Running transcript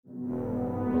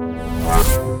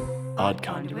Odd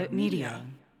Conduit Media.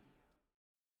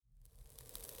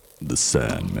 The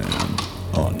Sandman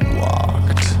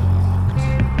Unlocked.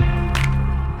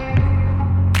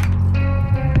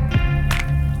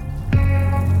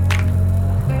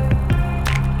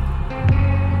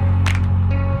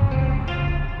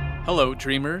 Hello,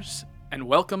 dreamers, and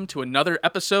welcome to another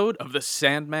episode of The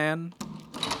Sandman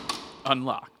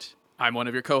Unlocked. I'm one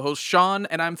of your co-hosts, Sean,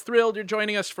 and I'm thrilled you're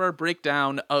joining us for our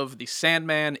breakdown of The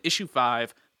Sandman Issue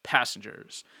 5,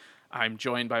 Passengers. I'm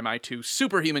joined by my two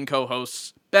superhuman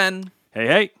co-hosts, Ben.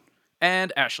 Hey.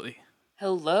 And Ashley.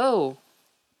 Hello.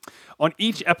 On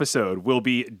each episode, we'll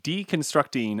be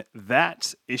deconstructing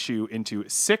that issue into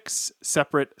 6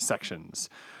 separate sections.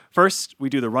 First, we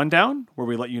do the rundown, where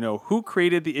we let you know who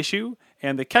created the issue,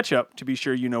 and the catch-up to be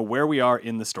sure you know where we are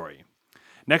in the story.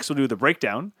 Next, we'll do the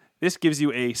breakdown. This gives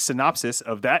you a synopsis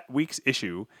of that week's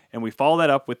issue, and we follow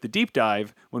that up with the deep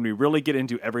dive when we really get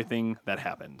into everything that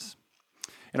happens.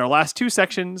 In our last 2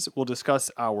 sections, we'll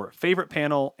discuss our favorite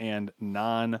panel and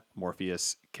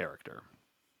non-Morpheus character.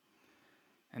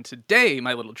 And today,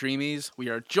 my little dreamies, we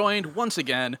are joined once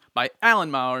again by Alan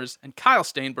Mowers and Kyle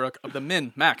Stainbrook of the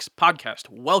Min Max podcast.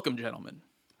 Welcome, gentlemen.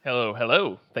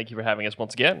 Hello. Thank you for having us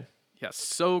once again. Yes,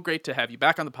 so great to have you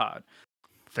back on the pod.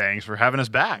 Thanks for having us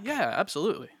back. Yeah,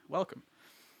 absolutely. Welcome.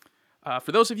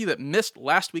 For those of you that missed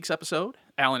last week's episode,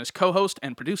 Alan is co-host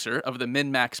and producer of the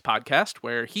Min Max podcast,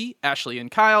 where he, Ashley, and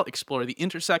Kyle explore the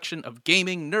intersection of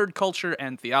gaming, nerd culture,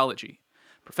 and theology.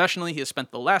 Professionally, he has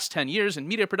spent the last 10 years in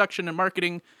media production and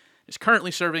marketing, is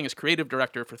currently serving as creative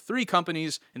director for 3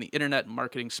 companies in the internet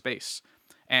marketing space.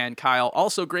 And Kyle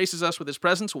also graces us with his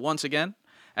presence once again.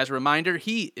 As a reminder,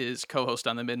 he is co-host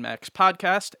on the Min-Max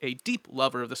podcast, a deep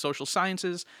lover of the social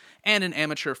sciences, and an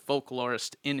amateur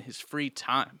folklorist in his free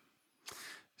time.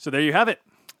 So there you have it.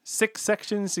 6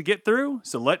 sections to get through,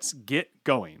 so let's get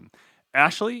going.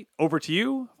 Ashley, over to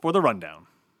you for the rundown.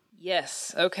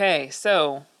 Yes, okay,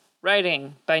 so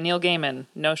writing by Neil Gaiman,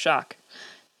 no shock.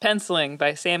 Penciling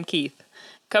by Sam Keith.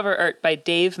 Cover art by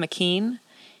Dave McKean.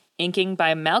 Inking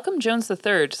by Malcolm Jones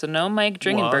III, so no Mike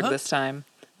Dringenberg this time.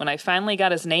 When I finally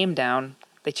got his name down,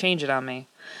 they changed it on me.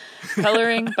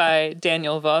 Coloring by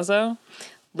Daniel Vazzo.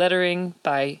 Lettering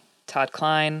by Todd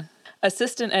Klein.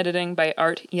 Assistant editing by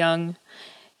Art Young.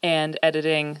 And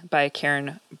editing by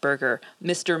Karen Berger.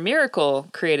 Mr. Miracle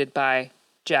created by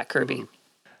Jack Kirby.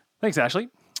 Thanks, Ashley.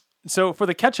 So for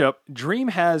the catch-up, Dream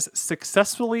has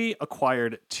successfully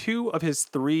acquired 2 of his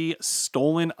 3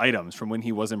 stolen items from when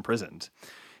he was imprisoned.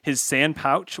 His sand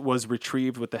pouch was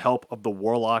retrieved with the help of the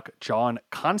warlock John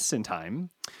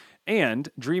Constantine, and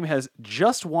Dream has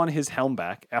just won his helm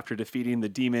back after defeating the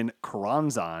demon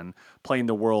Karanzan, playing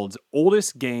the world's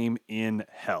oldest game in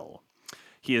hell.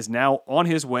 He is now on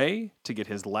his way to get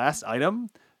his last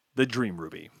item, the Dream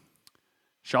Ruby.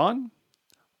 Sean,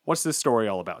 what's this story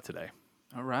all about today?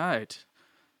 All right.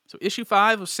 So issue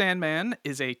 5 of Sandman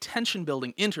is a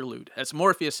tension-building interlude as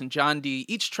Morpheus and John Dee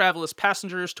each travel as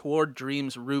passengers toward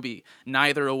Dream's Ruby,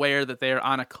 neither aware that they are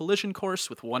on a collision course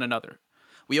with one another.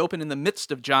 We open in the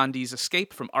midst of John Dee's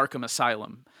escape from Arkham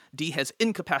Asylum. Dee has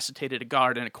incapacitated a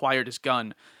guard and acquired his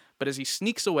gun, but as he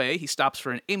sneaks away, he stops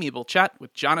for an amiable chat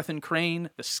with Jonathan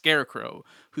Crane, the Scarecrow,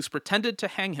 who's pretended to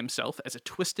hang himself as a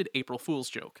twisted April Fool's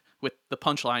joke, with the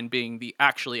punchline being the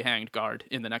actually hanged guard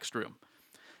in the next room.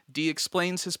 Dee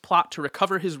explains his plot to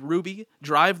recover his ruby,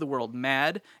 drive the world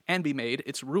mad, and be made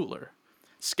its ruler.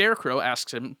 Scarecrow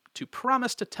asks him to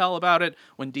promise to tell about it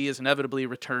when Dee is inevitably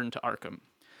returned to Arkham.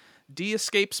 Dee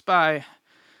escapes by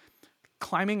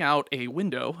climbing out a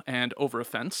window and over a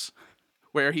fence,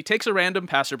 where he takes a random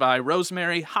passerby,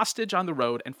 Rosemary, hostage on the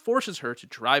road and forces her to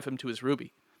drive him to his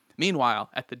ruby. Meanwhile,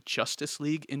 at the Justice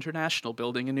League International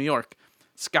building in New York,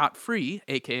 Scott Free,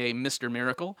 aka Mr.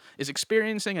 Miracle, is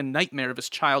experiencing a nightmare of his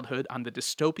childhood on the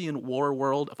dystopian war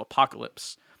world of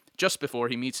Apocalypse. Just before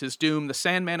he meets his doom, the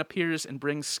Sandman appears and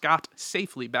brings Scott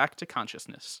safely back to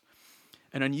consciousness.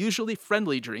 An unusually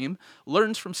friendly Dream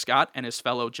learns from Scott and his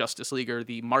fellow Justice Leaguer,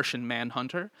 the Martian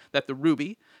Manhunter, that the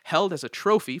Ruby, held as a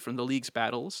trophy from the League's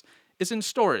battles, is in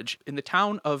storage in the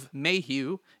town of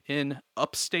Mayhew in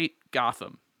upstate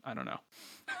Gotham. I don't know.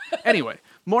 Anyway,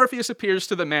 Morpheus appears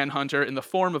to the Manhunter in the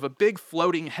form of a big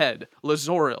floating head,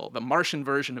 Lazoril, the Martian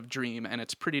version of Dream, and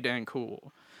it's pretty dang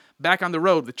cool. Back on the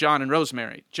road with John and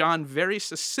Rosemary, John very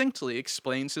succinctly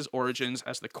explains his origins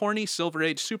as the corny Silver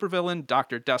Age supervillain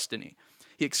Dr. Destiny.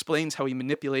 He explains how he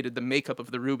manipulated the makeup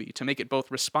of the Ruby to make it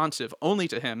both responsive only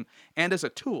to him and as a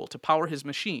tool to power his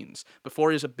machines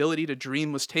before his ability to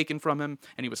dream was taken from him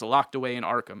and he was locked away in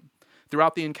Arkham.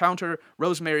 Throughout the encounter,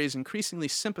 Rosemary is increasingly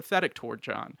sympathetic toward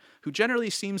John, who generally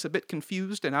seems a bit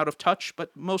confused and out of touch,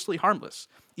 but mostly harmless,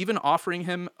 even offering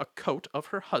him a coat of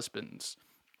her husband's.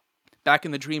 Back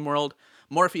in the dream world,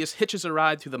 Morpheus hitches a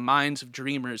ride through the minds of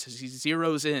dreamers as he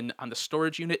zeroes in on the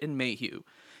storage unit in Mayhew.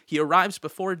 He arrives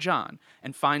before John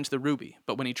and finds the ruby,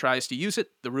 but when he tries to use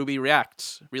it, the ruby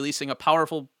reacts, releasing a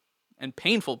powerful and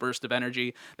painful burst of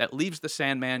energy that leaves the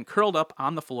Sandman curled up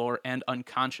on the floor and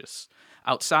unconscious.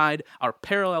 Outside, our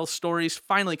parallel stories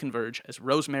finally converge as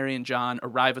Rosemary and John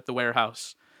arrive at the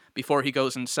warehouse. Before he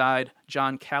goes inside,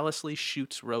 John callously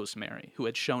shoots Rosemary, who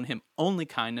had shown him only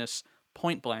kindness,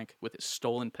 point blank with his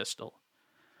stolen pistol.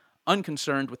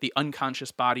 Unconcerned with the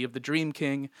unconscious body of the Dream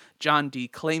King, John Dee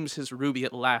claims his ruby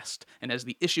at last, and as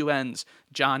the issue ends,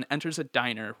 John enters a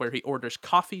diner where he orders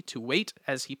coffee to wait,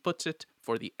 as he puts it,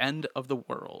 for the end of the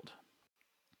world.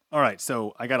 All right,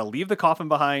 so I got to leave the coffin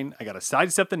behind. I got to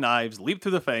sidestep the knives, leap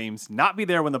through the flames, not be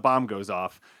there when the bomb goes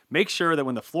off, make sure that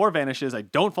when the floor vanishes, I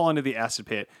don't fall into the acid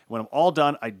pit. When I'm all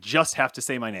done, I just have to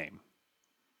say my name.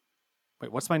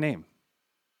 Wait, what's my name?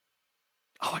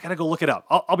 Oh, I got to go look it up.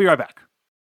 I'll be right back.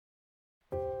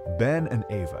 Ben and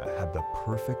Ava had the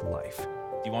perfect life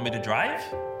Do you want me to drive?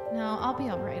 No, I'll be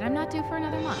all right. I'm not due for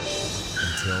another month.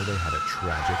 until they had a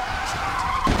tragic accident.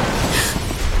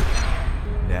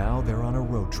 Now they're on a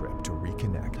road trip to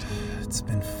reconnect. It's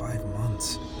been 5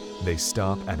 months. They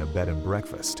stop at a bed and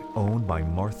breakfast owned by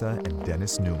Martha and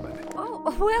Dennis Newman.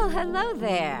 Oh, well, hello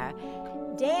there.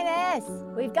 Dennis,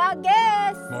 we've got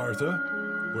guests.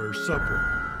 Martha, where's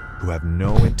supper? Who have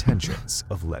no intentions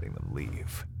of letting them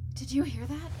leave. Did you hear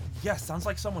that? Yeah, sounds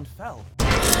like someone fell.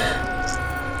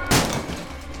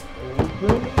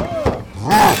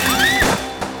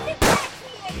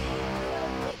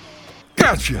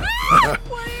 Gotcha!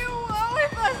 What do you want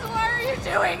with us? Why are you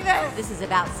doing this? This is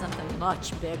about something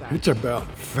much bigger. It's about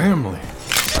family.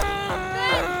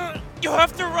 You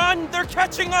have to run! They're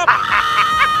catching up!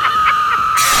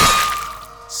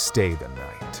 Stay the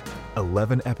night.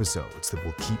 11 episodes that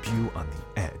will keep you on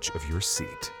the edge of your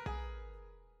seat.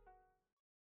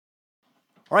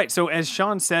 All right, so as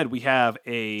Sean said, we have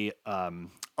a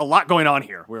lot going on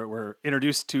here. We're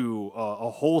introduced to a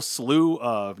whole slew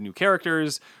of new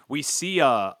characters. We see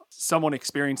someone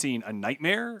experiencing a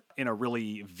nightmare in a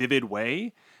really vivid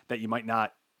way that you might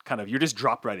not you're just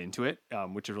dropped right into it,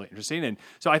 which is really interesting. And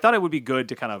so I thought it would be good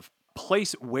to kind of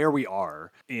place where we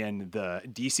are in the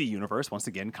DC universe, once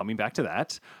again, coming back to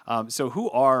that. So who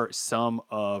are some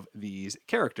of these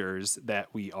characters that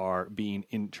we are being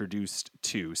introduced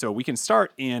to? So we can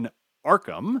start in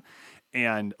Arkham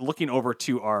and looking over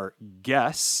to our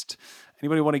guest.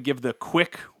 Anybody want to give the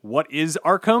quick, what is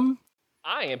Arkham?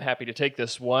 I am happy to take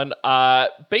this one.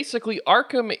 Basically,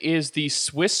 Arkham is the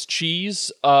Swiss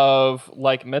cheese of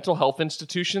mental health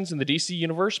institutions in the DC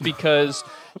universe, because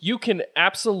you can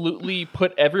absolutely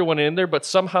put everyone in there, but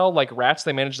somehow, like rats,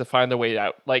 they manage to find their way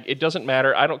out. It doesn't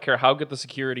matter. I don't care how good the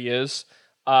security is.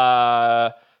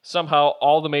 Somehow,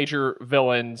 all the major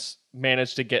villains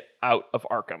manage to get out of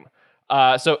Arkham.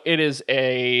 So it is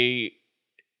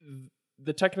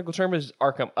the technical term is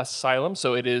Arkham Asylum,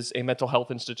 so it is a mental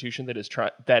health institution that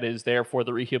is there for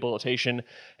the rehabilitation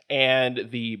and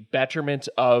the betterment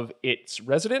of its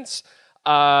residents.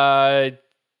 That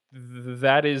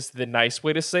is the nice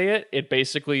way to say it. It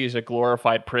basically is a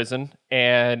glorified prison,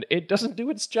 and it doesn't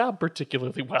do its job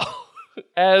particularly well,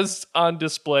 as on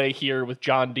display here with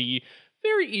John Dee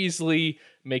very easily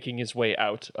making his way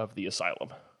out of the asylum.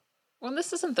 Well,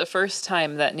 this isn't the first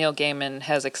time that Neil Gaiman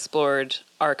has explored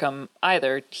Arkham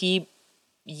either. He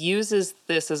uses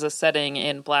this as a setting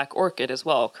in Black Orchid as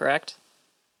well, correct?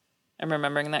 I'm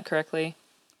remembering that correcely?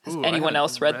 Has anyone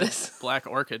else read this? Black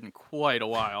Orchid in quite a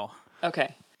while.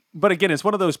 Okay. But again, it's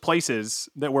one of those places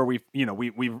that where we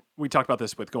talked about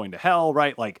this with Going to Hell,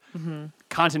 right?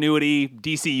 Continuity,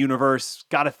 DC universe,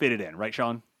 got to fit it in, right,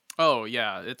 Sean? Oh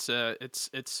yeah, it's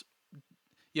as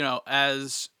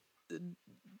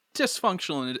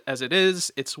dysfunctional as it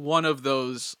is, it's one of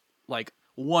those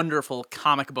wonderful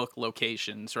comic book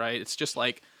locations, right? It's just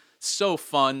so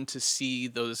fun to see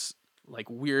those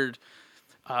weird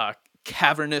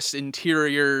cavernous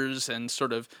interiors, and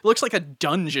sort of it looks like a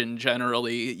dungeon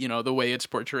generally, the way it's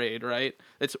portrayed, right?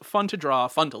 It's fun to draw,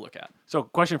 fun to look at. So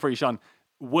question for you, Sean.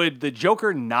 Would the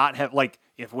Joker not have,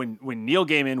 if when Neil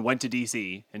Gaiman went to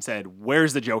DC and said,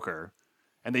 where's the Joker?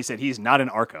 And they said he's not in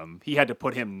Arkham, he had to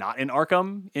put him not in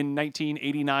Arkham in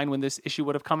 1989 when this issue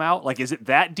would have come out? Is it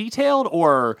that detailed,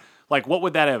 or what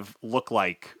would that have looked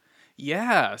like?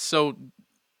 Yeah, so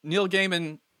Neil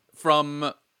Gaiman,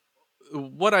 from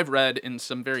what I've read in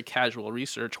some very casual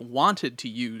research, wanted to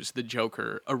use the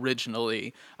Joker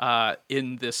originally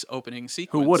in this opening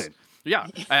sequence. Who wouldn't? Yeah,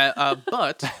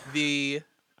 but the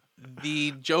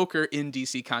Joker in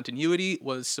DC continuity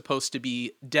was supposed to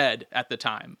be dead at the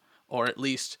time, or at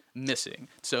least missing.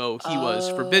 So he was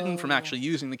forbidden from actually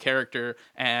using the character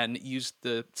and used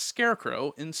the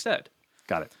Scarecrow instead.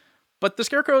 Got it. But the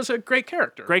Scarecrow is a great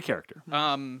character. Great character.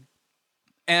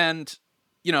 And,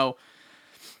 you know,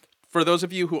 for those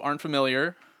of you who aren't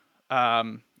familiar,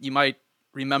 you might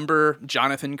remember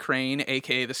Jonathan Crane,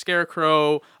 aka the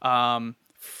Scarecrow,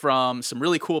 from some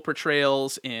really cool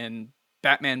portrayals in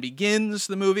Batman Begins,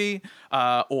 the movie,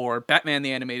 or Batman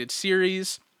the Animated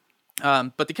Series.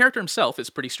 But the character himself is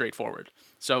pretty straightforward.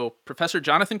 So Professor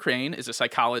Jonathan Crane is a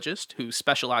psychologist who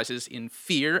specializes in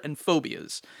fear and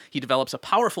phobias. He develops a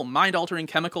powerful mind-altering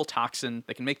chemical toxin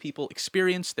that can make people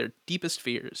experience their deepest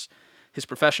fears. His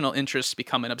professional interests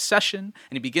become an obsession,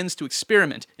 and he begins to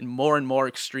experiment in more and more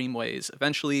extreme ways,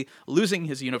 eventually losing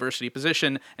his university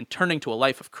position and turning to a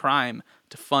life of crime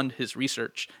to fund his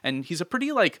research. And he's a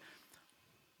pretty, like,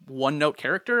 one-note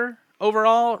character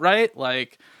overall, right?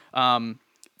 Like,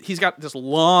 he's got this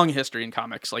long history in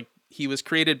comics. Like, he was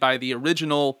created by the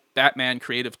original Batman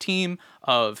creative team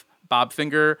of Bill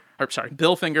Finger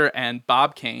and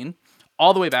Bob Kane,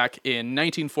 all the way back in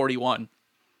 1941.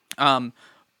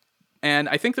 And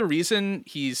I think the reason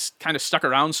he's kind of stuck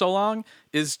around so long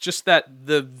is just that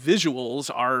the visuals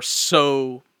are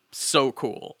so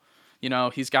cool. You know,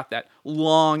 he's got that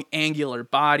long, angular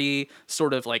body,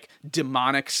 sort of like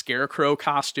demonic scarecrow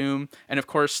costume, and of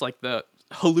course, like the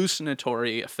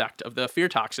hallucinatory effect of the fear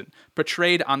toxin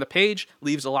portrayed on the page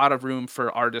leaves a lot of room for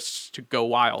artists to go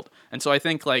wild. And so I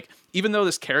think, like, even though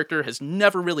this character has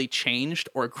never really changed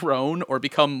or grown or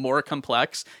become more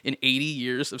complex in 80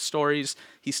 years of stories,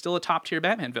 he's still a top tier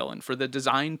Batman villain for the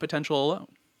design potential alone.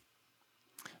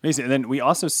 Amazing. And then we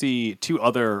also see three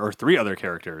other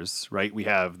characters, right? We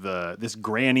have this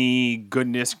granny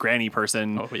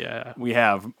person. Oh yeah. We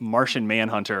have Martian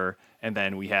Manhunter, and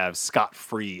then we have Scott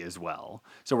Free as well.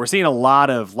 So we're seeing a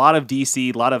lot of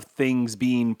DC, a lot of things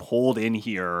being pulled in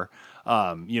here.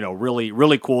 Really,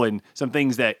 really cool, and some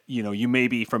things that you may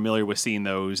be familiar with seeing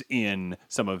those in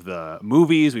some of the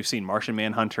movies. We've seen Martian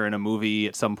Manhunter in a movie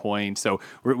at some point. So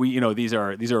these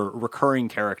are recurring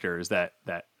characters that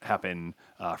happen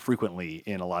frequently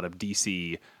in a lot of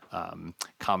DC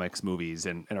comics, movies,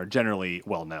 and are generally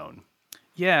well known.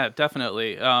 Yeah,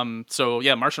 definitely.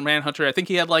 Martian Manhunter, I think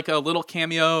he had like a little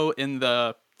cameo in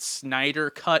the Snyder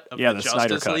cut of the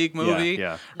Justice League movie.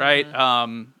 Yeah. Right?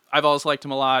 I've always liked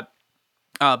him a lot.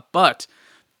 But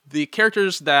the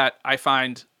characters that I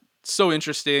find so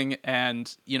interesting,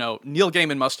 and, Neil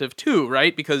Gaiman must have too,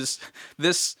 right? Because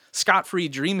this Scott-Free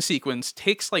dream sequence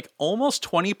takes like almost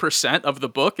 20% of the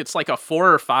book. It's like a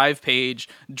 4 or 5 page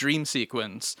dream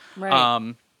sequence.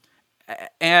 Right.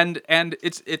 And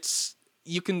it's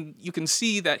you can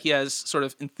see that he has sort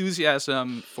of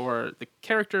enthusiasm for the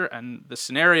character and the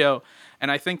scenario, and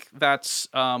I think that's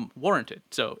warranted.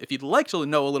 So if you'd like to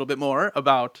know a little bit more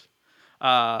about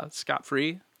Scott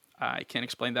Free, I can't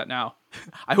explain that now.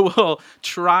 I will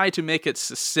try to make it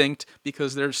succinct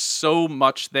because there's so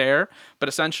much there, but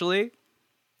essentially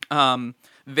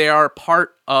they are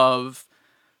part of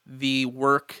the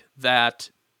work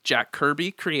that Jack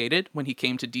Kirby created when he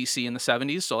came to DC in the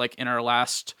 70s. So like in our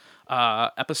last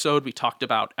episode, we talked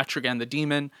about Etrigan the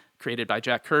Demon, created by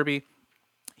Jack Kirby.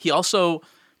 He also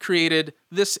created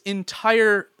this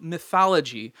entire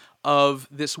mythology of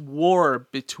this war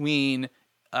between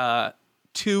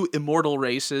two immortal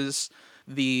races,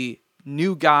 the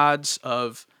new gods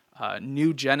of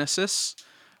New Genesis,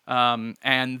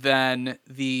 and then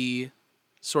the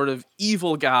sort of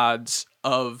evil gods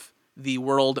of the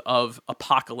world of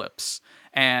Apocalypse.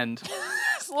 And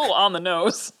it's a little on the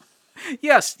nose.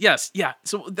 Yes, yeah.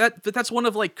 So that's one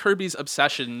of like Kirby's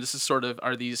obsessions.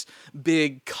 Are these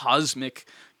big cosmic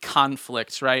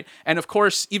conflicts, right? And of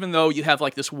course, even though you have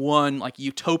like this one like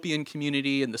utopian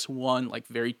community and this one like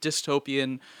very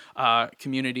dystopian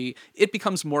community, it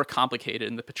becomes more complicated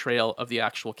in the portrayal of the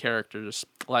actual characters.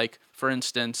 Like, for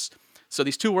instance, so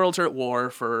these two worlds are at war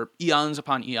for eons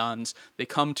upon eons. They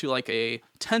come to like a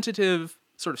tentative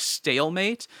sort of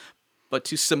stalemate, but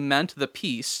to cement the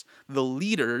peace, the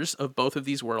leaders of both of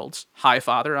these worlds,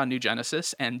 Highfather on New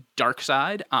Genesis and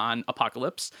Darkseid on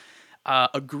Apocalypse,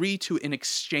 agree to an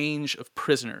exchange of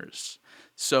prisoners.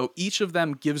 So each of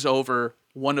them gives over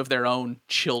one of their own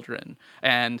children.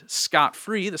 And Scott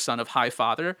Free, the son of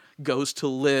Highfather, goes to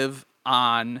live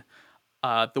on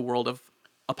the world of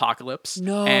apocalypse.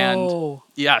 No. And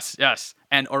yes.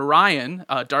 And Orion,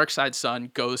 Darkseid's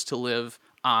son, goes to live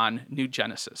on New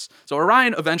Genesis. So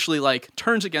Orion eventually like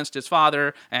turns against his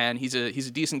father, and he's a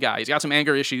decent guy. He's got some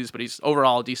anger issues, but he's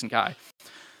overall a decent guy.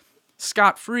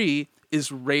 Scott Free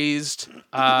is raised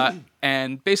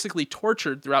and basically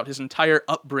tortured throughout his entire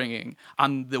upbringing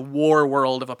on the war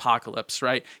world of Apocalypse,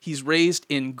 right? He's raised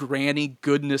in Granny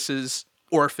Goodness's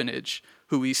orphanage,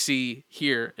 who we see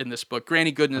here in this book.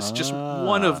 Granny Goodness, just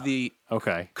one of the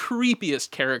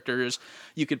creepiest characters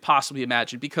you could possibly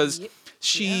imagine, because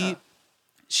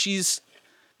she's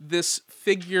this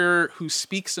figure who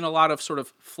speaks in a lot of sort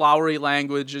of flowery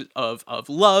language of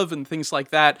love and things like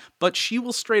that, but she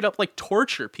will straight up like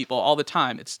torture people all the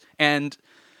time. And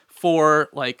for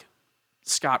like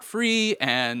Scott Free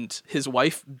and his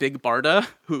wife Big Barda,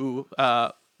 who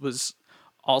was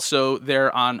also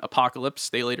there on Apocalypse.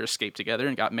 They later escaped together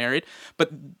and got married.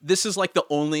 But this is like the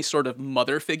only sort of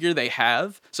mother figure they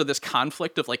have. So this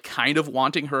conflict of like kind of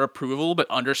wanting her approval, but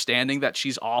understanding that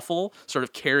she's awful sort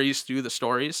of carries through the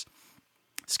stories.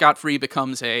 Scott Free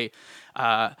becomes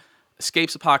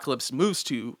escapes Apocalypse, moves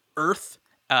to Earth,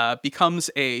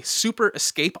 becomes a super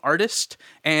escape artist,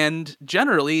 and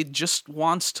generally just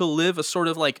wants to live a sort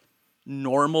of like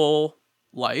normal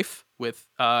life with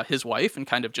his wife and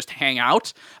kind of just hang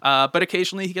out. But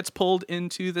occasionally he gets pulled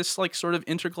into this like sort of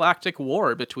intergalactic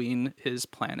war between his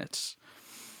planets.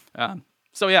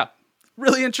 So yeah,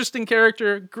 really interesting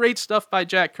character. Great stuff by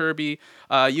Jack Kirby.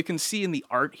 You can see in the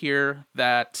art here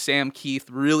that Sam Keith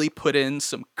really put in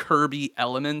some Kirby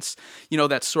elements. You know,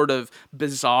 that sort of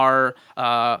bizarre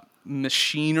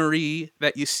machinery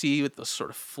that you see with the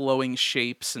sort of flowing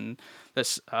shapes and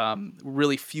this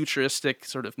really futuristic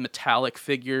sort of metallic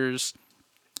figures,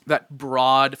 that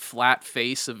broad flat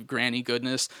face of Granny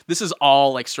Goodness. This is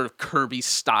all like sort of Kirby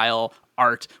style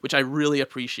art, which I really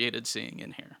appreciated seeing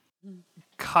in here.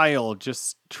 Kyle,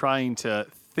 just trying to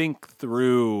think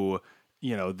through,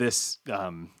 you know, this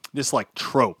like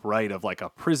trope, right, of like a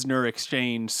prisoner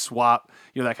exchange swap,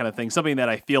 you know, that kind of thing. Something that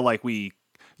I feel like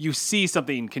you see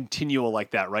something continual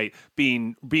like that, right?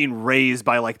 Being raised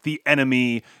by like the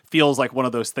enemy feels like one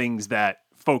of those things that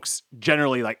folks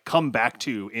generally like come back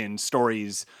to in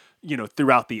stories, you know,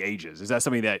 throughout the ages. Is that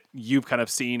something that you've kind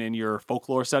of seen in your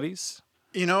folklore studies?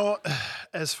 You know,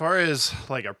 as far as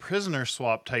like a prisoner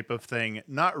swap type of thing,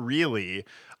 not really.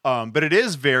 But it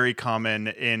is very common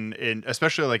in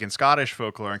especially like in Scottish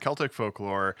folklore and Celtic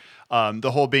folklore,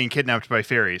 the whole being kidnapped by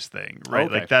fairies thing, right?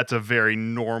 Okay. Like that's a very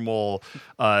normal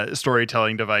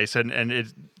storytelling device,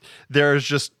 and there's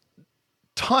just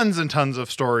tons and tons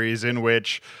of stories in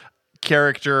which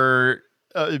main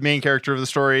character of the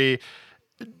story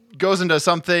goes into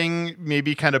something,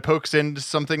 maybe kind of pokes into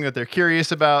something that they're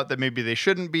curious about that maybe they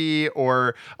shouldn't be,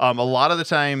 or a lot of the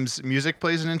times music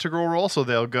plays an integral role. So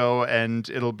they'll go and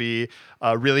it'll be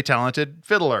a really talented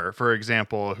fiddler, for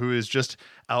example, who is just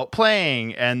out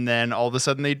playing, and then all of a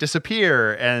sudden they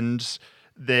disappear and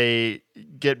they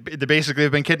basically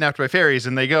have been kidnapped by fairies,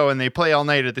 and they go and they play all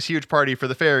night at this huge party for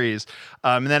the fairies.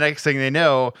 And the next thing they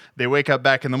know, they wake up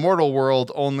back in the mortal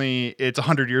world, only it's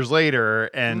 100 years later,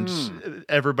 and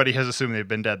everybody has assumed they've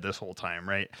been dead this whole time,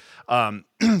 right?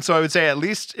 So I would say, at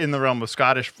least in the realm of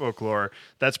Scottish folklore,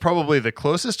 that's probably the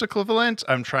closest equivalent.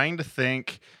 I'm trying to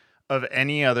think of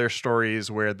any other stories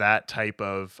where that type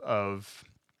of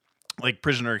like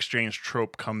prisoner exchange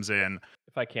trope comes in.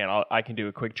 If I can, I can do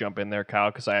a quick jump in there,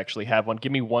 Kyle, because I actually have one.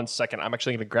 Give me 1 second. I'm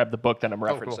actually going to grab the book that I'm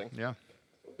referencing. Cool. Yeah.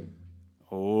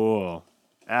 Oh,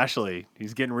 Ashley,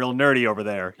 he's getting real nerdy over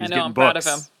there. He's I know, getting I'm books.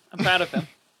 proud of him. I'm proud of him.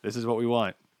 This is what we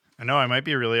want. I know I might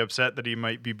be really upset that he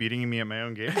might be beating me at my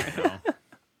own game right now.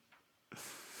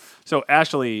 So,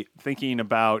 Ashley, thinking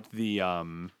about the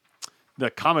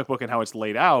comic book and how it's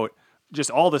laid out, just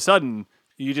all of a sudden,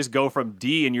 you just go from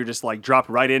D and you're just like dropped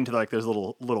right into like there's a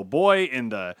little boy,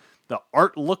 and the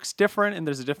art looks different, and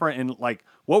there's a different, and like,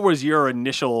 what was your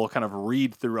initial kind of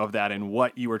read through of that and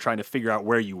what you were trying to figure out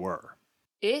where you were?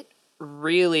 It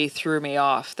really threw me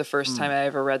off the first time I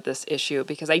ever read this issue,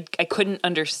 because I couldn't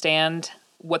understand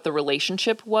what the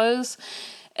relationship was.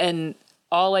 And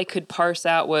all I could parse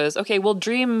out was, okay, well,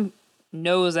 Dream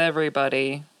knows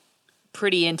everybody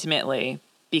pretty intimately,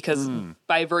 because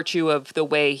by virtue of the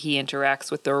way he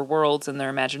interacts with their worlds and their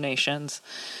imaginations.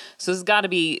 So it's got to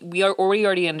be, we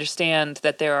already understand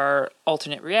that there are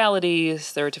alternate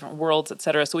realities, there are different worlds,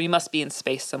 etc. So we must be in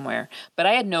space somewhere. But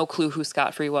I had no clue who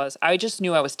Scott Free was. I just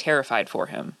knew I was terrified for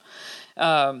him.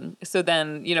 So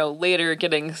then, you know, later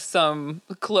getting some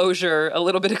closure, a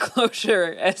little bit of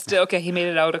closure as to, okay, he made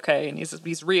it out okay, and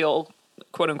he's real,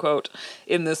 quote unquote,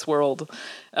 in this world,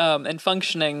 and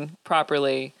functioning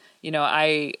properly.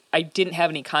 I didn't have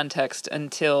any context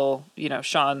until,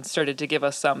 Sean started to give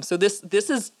us some. So this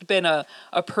has been a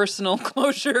personal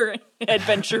closure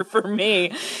adventure for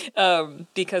me,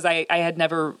 because I had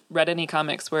never read any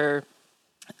comics where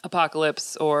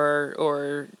Apocalypse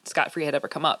or Scott Free had ever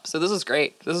come up. So this is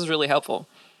great. This is really helpful.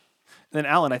 Then,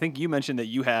 Alan, I think you mentioned that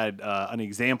you had an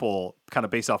example kind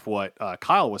of based off what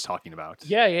Kyle was talking about.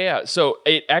 Yeah. So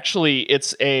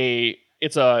it's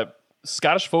a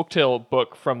Scottish folktale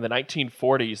book from the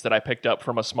 1940s that I picked up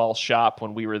from a small shop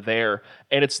when we were there,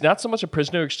 and it's not so much a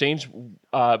prisoner exchange,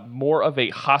 more of a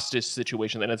hostage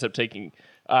situation that ends up taking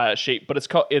shape. But it's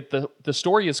called the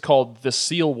story is called The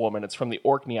Seal Woman. It's from the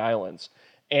Orkney Islands,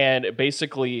 and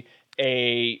basically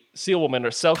a seal woman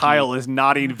or Selkie. Kyle is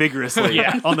nodding vigorously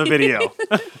on the video.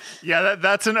 Yeah,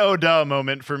 that's an oh duh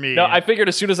moment for me. No, I figured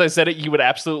as soon as I said it, you would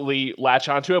absolutely latch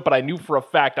onto it, but I knew for a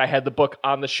fact I had the book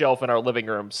on the shelf in our living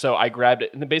room, so I grabbed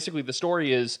it. And then basically the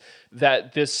story is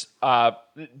that this,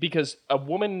 because a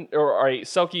woman or a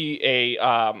Selkie,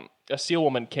 a seal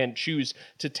woman can choose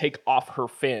to take off her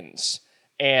fins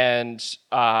and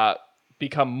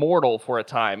become mortal for a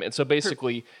time. And so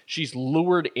basically she's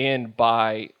lured in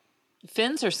by...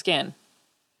 Fins or skin?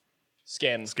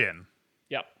 Skin.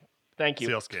 Yep. Thank you.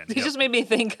 Seal skin. You just made me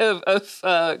think of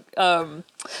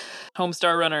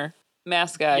Homestar Runner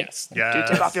mask guy. Yes. Do you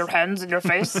take off your hands and your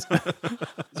face?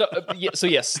 So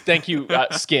yes, thank you,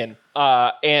 skin.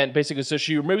 And basically, so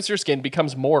she removes her skin,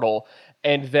 becomes mortal,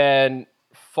 and then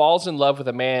falls in love with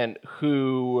a man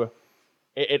who...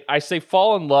 I say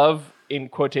fall in love in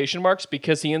quotation marks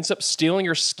because he ends up stealing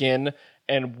her skin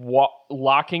and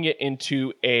locking it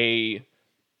into a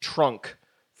trunk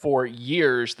for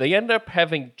years. They end up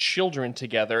having children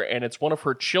together, and it's one of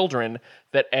her children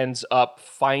that ends up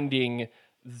finding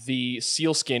the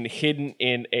sealskin hidden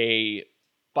in a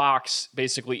box,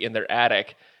 basically in their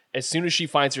attic. As soon as she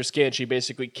finds her skin, she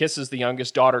basically kisses the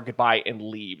youngest daughter goodbye and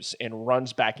leaves and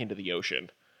runs back into the ocean.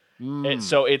 And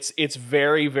so it's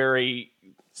very, very...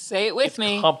 Say it with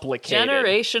me. Complicated.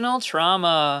 Generational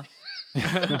trauma.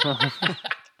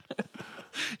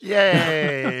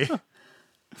 Yay.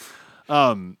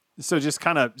 So just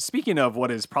kind of speaking of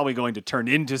what is probably going to turn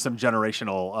into some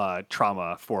generational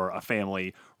trauma for a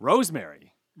family,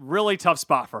 Rosemary, really tough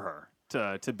spot for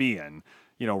her to be in.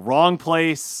 Wrong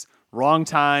place, wrong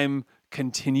time,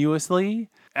 continuously.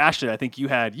 Ashley, I think you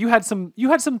had some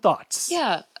thoughts.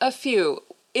 Yeah, a few.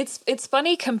 It's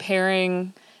funny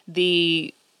comparing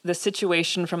the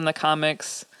situation from the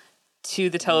comics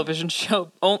to the television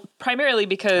show, primarily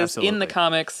because in the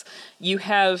comics you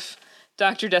have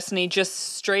Dr. Destiny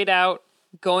just straight out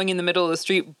going in the middle of the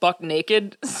street buck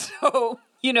naked. So,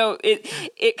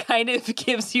 it kind of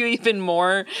gives you even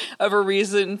more of a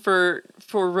reason for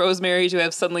Rosemary to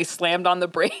have suddenly slammed on the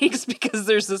brakes because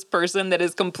there's this person that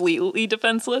is completely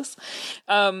defenseless.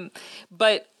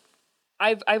 But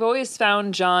I've always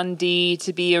found John Dee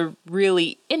to be a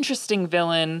really interesting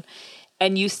villain.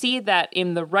 And you see that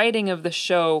in the writing of the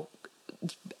show,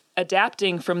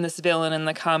 adapting from this villain in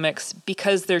the comics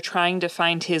because they're trying to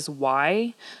find his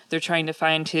why. They're trying to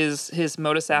find his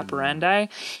modus operandi.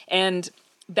 And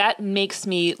that makes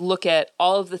me look at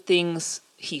all of the things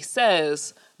he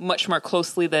says much more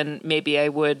closely than maybe I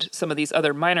would some of these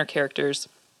other minor characters.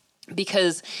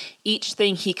 Because each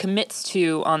thing he commits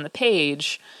to on the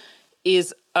page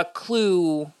is a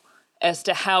clue as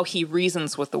to how he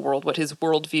reasons with the world, what his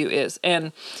worldview is.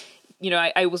 And,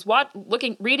 I was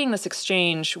reading this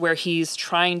exchange where he's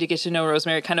trying to get to know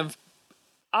Rosemary, kind of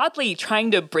oddly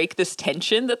trying to break this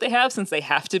tension that they have since they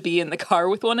have to be in the car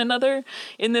with one another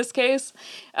in this case.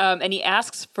 And he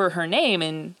asks for her name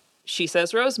and she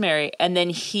says Rosemary. And then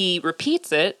he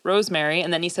repeats it, Rosemary,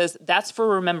 and then he says, that's for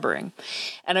remembering.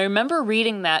 And I remember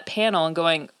reading that panel and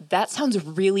going, that sounds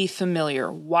really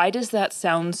familiar. Why does that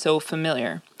sound so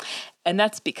familiar? And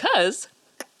that's because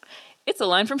it's a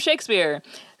line from Shakespeare.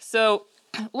 So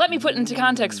let me put it into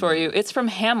context for you. It's from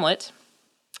Hamlet,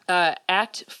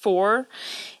 Act 4,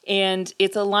 and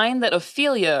it's a line that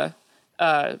Ophelia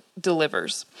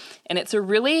delivers. And it's a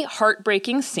really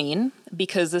heartbreaking scene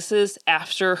because this is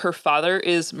after her father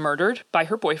is murdered by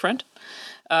her boyfriend,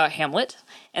 Hamlet.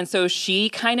 And so she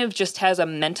kind of just has a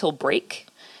mental break,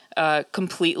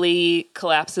 completely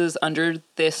collapses under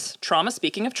this trauma,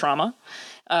 speaking of trauma,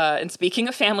 and speaking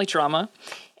of family trauma.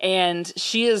 And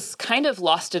she is kind of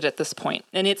lost it at this point.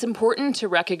 And it's important to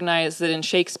recognize that in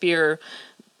Shakespeare,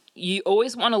 you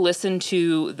always want to listen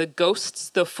to the ghosts,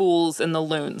 the fools, and the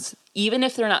loons. Even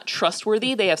if they're not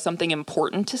trustworthy, they have something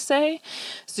important to say.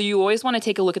 So you always want to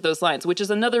take a look at those lines, which is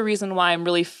another reason why I'm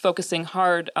really focusing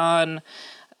hard on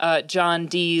John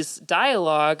Dee's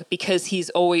dialogue because he's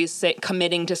always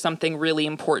committing to something really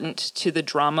important to the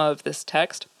drama of this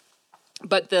text.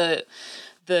 But the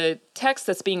text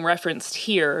that's being referenced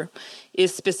here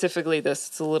is specifically this.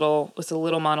 It's a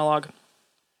little monologue.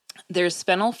 There's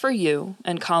fennel for you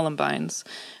and columbines.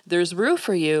 There's rue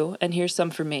for you, and here's some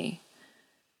for me.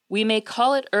 We may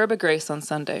call it herb grace on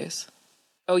Sundays.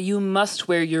 Oh, you must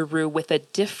wear your rue with a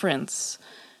difference.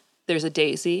 There's a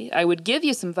daisy. I would give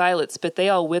you some violets, but they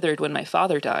all withered when my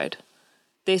father died.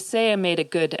 They say I made a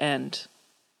good end.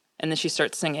 And then she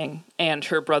starts singing, and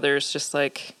her brother's just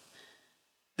like,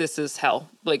 this is hell.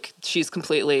 Like, she's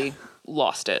completely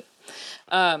lost it.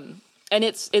 And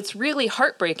it's really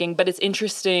heartbreaking, but it's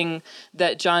interesting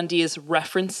that John Dee is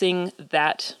referencing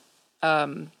that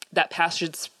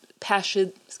passage.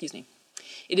 Excuse me.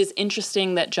 It is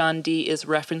interesting that John Dee is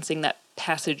referencing that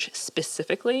passage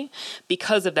specifically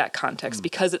because of that context,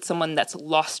 because it's someone that's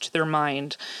lost their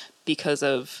mind because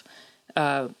of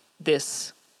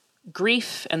this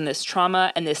grief and this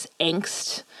trauma and this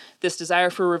angst, this desire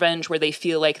for revenge,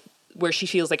 where she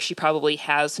feels like she probably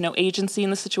has no agency in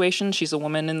the situation. She's a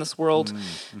woman in this world,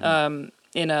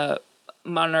 in a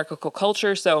monarchical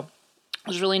culture. So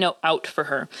there's really no out for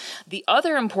her. The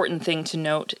other important thing to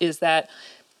note is that,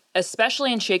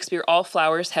 especially in Shakespeare, all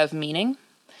flowers have meaning.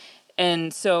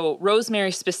 And so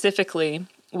rosemary specifically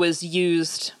was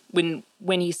used when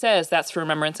he says that's for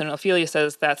remembrance and Ophelia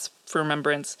says that's for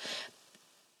remembrance.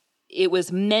 It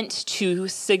was meant to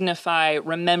signify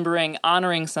remembering,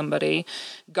 honoring somebody.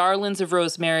 Garlands of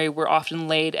rosemary were often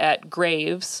laid at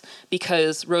graves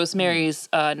because rosemary's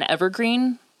an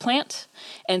evergreen plant.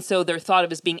 And so they're thought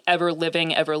of as being ever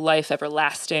living, ever life,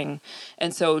 everlasting.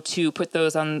 And so to put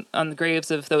those on the graves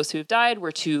of those who have died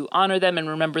were to honor them and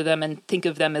remember them and think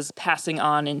of them as passing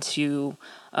on into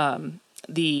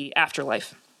the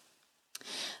afterlife.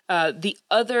 The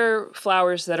other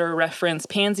flowers that are referenced,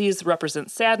 pansies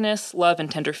represent sadness, love, and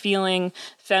tender feeling.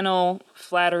 Fennel,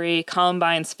 flattery.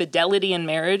 Columbines, fidelity in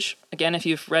marriage. Again, if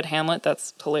you've read Hamlet,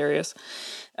 that's hilarious.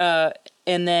 And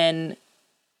then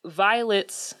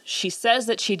violets, she says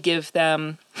that she'd give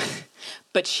them,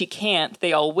 but she can't.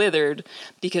 They all withered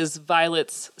because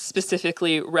violets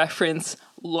specifically reference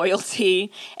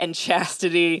loyalty and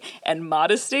chastity and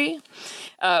modesty,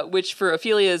 which for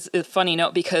Ophelia is a funny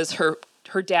note because her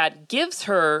dad gives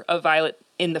her a violet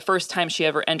in the first time she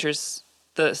ever enters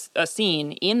a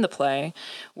scene in the play,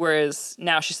 whereas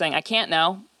now she's saying, I can't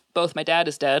now. Both my dad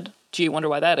is dead. Gee, wonder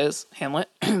why that is, Hamlet.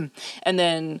 And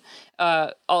then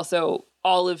also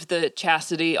all of the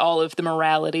chastity, all of the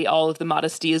morality, all of the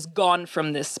modesty is gone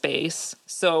from this space.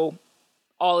 So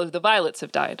all of the violets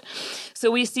have died. So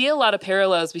we see a lot of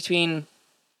parallels between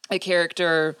a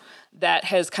character that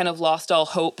has kind of lost all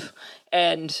hope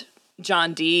and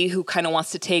John Dee, who kind of wants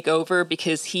to take over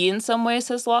because he in some ways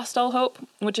has lost all hope,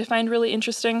 which I find really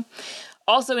interesting.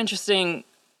 Also interesting,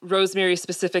 rosemary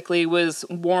specifically was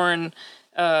worn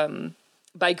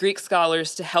by Greek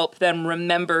scholars to help them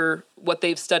remember what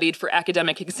they've studied for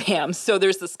academic exams. So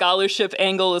there's the scholarship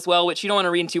angle as well, which you don't want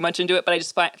to read too much into it, but I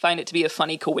just find it to be a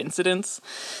funny coincidence,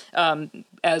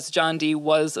 as John Dee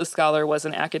was a scholar, was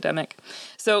an academic.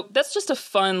 So that's just a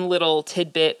fun little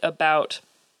tidbit about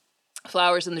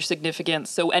flowers and their significance.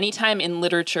 So anytime in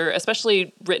literature,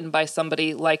 especially written by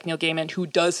somebody like Neil Gaiman, who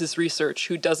does his research,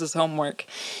 who does his homework,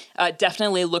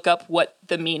 definitely look up what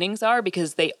the meanings are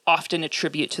because they often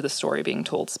attribute to the story being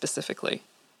told specifically.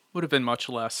 Would have been much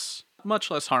less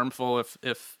harmful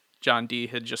if John Dee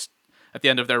had just at the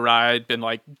end of their ride been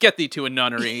like, get thee to a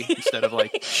nunnery instead of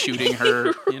like shooting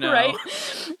her, you know? Right?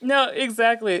 No,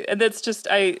 exactly. And that's just,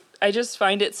 I just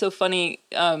find it so funny.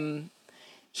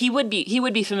 He would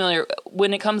be familiar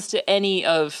when it comes to any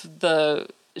of the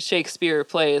Shakespeare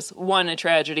plays. One, a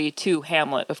tragedy. Two,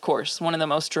 Hamlet, of course, one of the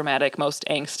most dramatic, most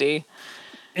angsty.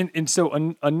 And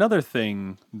so another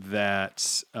thing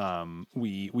that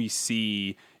we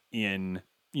see in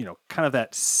kind of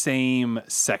that same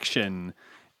section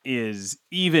is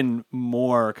even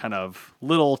more kind of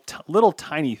little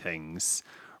tiny things,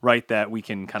 right? That we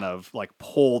can kind of like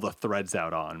pull the threads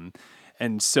out on.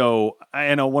 And so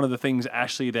I know one of the things,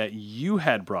 Ashley, that you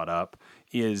had brought up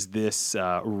is this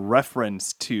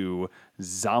reference to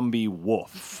zombie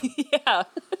wolf. Yeah.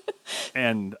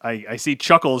 And I see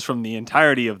chuckles from the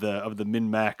entirety of the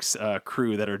Min-Max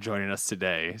crew that are joining us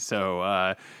today.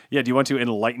 So, do you want to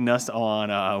enlighten us on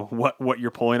what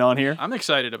you're pulling on here? I'm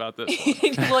excited about this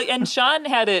one. Well, and Sean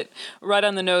had it right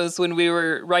on the nose when we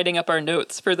were writing up our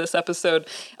notes for this episode,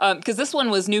 because this one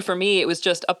was new for me. It was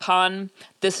just upon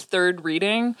this third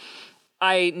reading,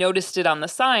 I noticed it on the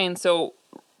sign. So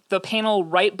the panel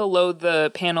right below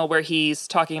the panel where he's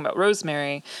talking about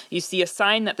Rosemary, you see a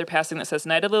sign that they're passing that says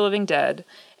Night of the Living Dead,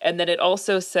 and then it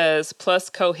also says plus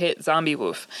co-hit Zombie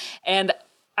Woof. And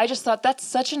I just thought that's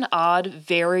such an odd,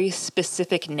 very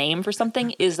specific name for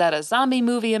something. Is that a zombie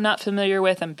movie I'm not familiar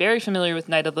with? I'm very familiar with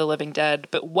Night of the Living Dead,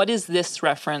 but what is this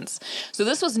reference? So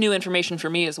this was new information for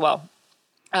me as well.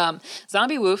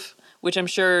 Zombie Woof, which I'm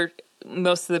sure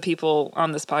most of the people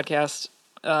on this podcast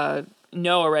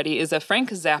know already, is a Frank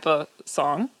Zappa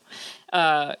song.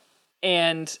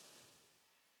 And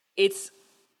it's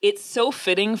so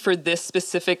fitting for this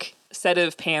specific set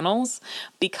of panels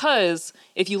because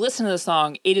if you listen to the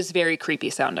song, it is very creepy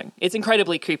sounding. It's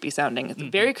incredibly creepy sounding. It's a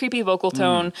very creepy vocal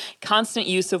tone, constant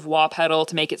use of wah pedal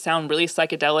to make it sound really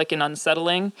psychedelic and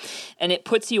unsettling, and it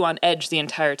puts you on edge the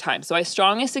entire time. So I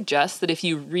strongly suggest that if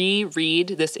you reread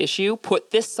this issue,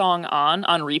 put this song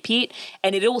on repeat,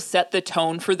 and it will set the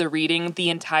tone for the reading the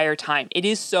entire time. It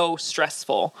is so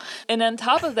stressful. And on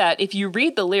top of that, if you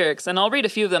read the lyrics, and I'll read a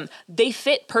few of them, they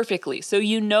fit perfectly. So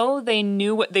you know they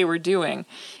knew what they were doing.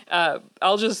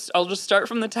 I'll just start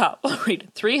from the top. I'll read.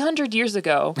 300 years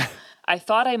ago, I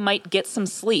thought I might get some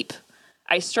sleep.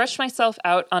 I stretched myself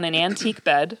out on an antique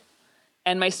bed,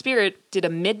 and my spirit did a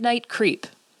midnight creep.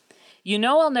 You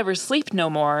know I'll never sleep no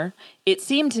more. It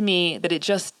seemed to me that it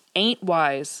just ain't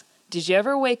wise. Did you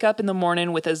ever wake up in the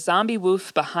morning with a zombie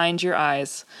woof behind your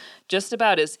eyes? Just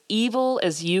about as evil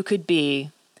as you could be.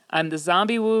 I'm the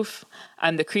zombie woof.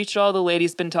 I'm the creature all the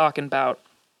ladies been talking about.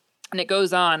 And it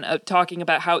goes on talking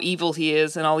about how evil he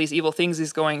is and all these evil things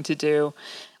he's going to do.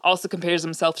 Also compares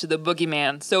himself to the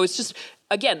boogeyman. So it's just,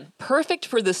 again, perfect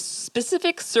for the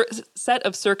specific set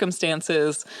of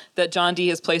circumstances that John Dee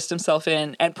has placed himself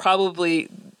in and probably,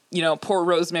 poor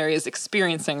Rosemary is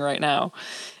experiencing right now.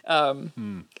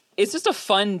 It's just a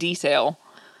fun detail.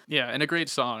 Yeah, and a great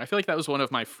song. I feel like that was one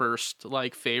of my first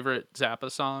favorite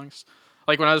Zappa songs.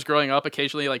 Like when I was growing up,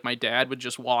 occasionally my dad would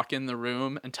just walk in the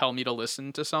room and tell me to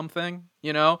listen to something,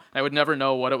 I would never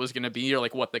know what it was going to be or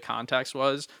what the context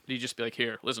was, but he'd just be like,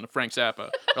 here, listen to Frank Zappa,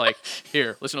 or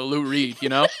here, listen to Lou Reed,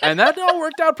 and that all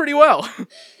worked out pretty well.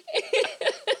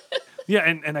 Yeah,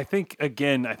 and I think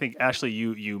Ashley,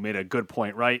 you made a good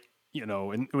point, right?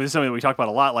 And this is something that we talk about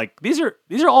a lot. These are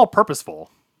all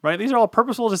purposeful. Right? These are all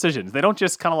purposeful decisions. They don't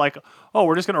just kind of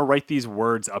we're just going to write these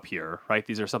words up here, right?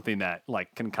 These are something that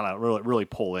can kind of really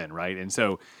pull in, right? And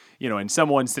so, and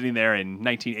someone sitting there in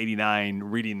 1989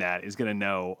 reading that is going to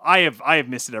know, I have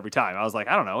missed it every time. I was like,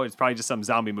 I don't know, it's probably just some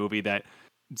zombie movie that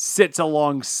sits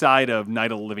alongside of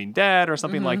Night of the Living Dead or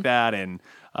something like that. And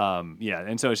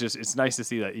and so it's nice to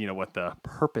see that, what the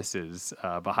purpose is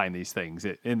behind these things.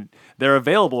 And they're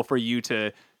available for you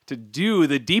to do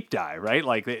the deep dive, right?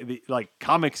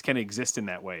 Comics can exist in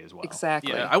that way as well.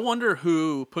 Exactly. Yeah, I wonder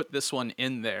who put this one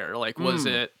in there. Was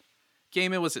it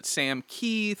Gaiman? Was it Sam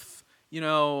Keith?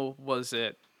 Was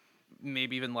it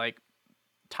maybe even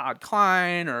Todd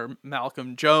Klein or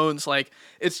Malcolm Jones?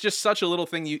 It's just such a little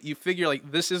thing. You figure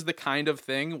this is the kind of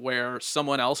thing where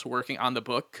someone else working on the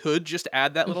book could just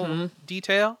add that little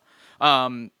detail,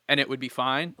 and it would be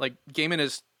fine. Gaiman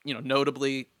is,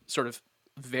 notably sort of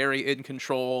very in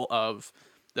control of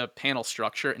the panel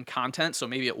structure and content, so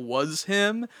maybe it was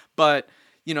him, but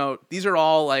these are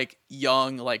all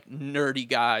young nerdy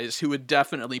guys who would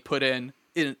definitely put in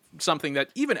something that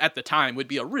even at the time would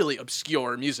be a really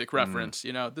obscure music reference.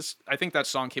 I think that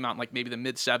song came out in maybe the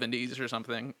mid 70s or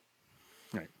something.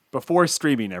 Right. Before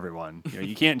streaming, everyone,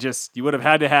 you can't you would have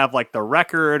had to have the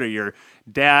record, or your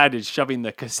dad is shoving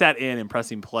the cassette in and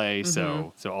pressing play.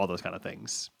 So all those kind of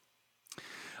things.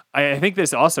 I think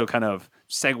this also kind of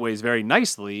segues very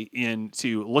nicely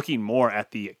into looking more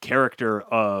at the character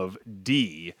of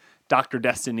Dee, Dr.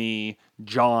 Destiny,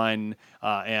 John,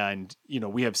 and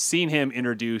we have seen him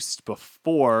introduced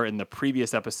before in the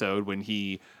previous episode when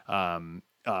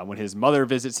when his mother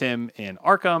visits him in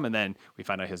Arkham, and then we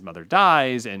find out his mother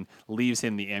dies and leaves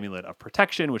him the amulet of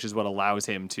protection, which is what allows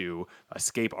him to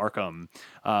escape Arkham.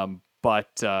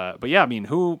 But yeah, I mean,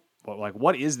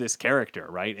 what is this character,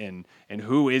 right? And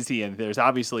who is he? And there's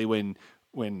obviously when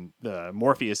the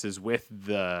Morpheus is with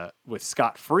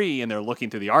Scott Free and they're looking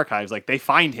through the archives, they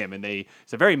find him and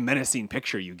it's a very menacing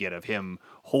picture you get of him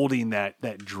holding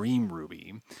that dream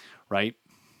ruby, right?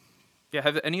 Yeah.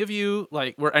 Have any of you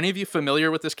were any of you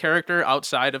familiar with this character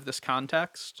outside of this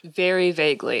context? Very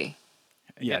vaguely.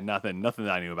 Yeah, nothing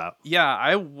that I knew about. Yeah,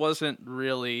 I wasn't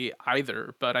really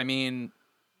either, but I mean,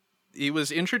 he was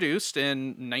introduced in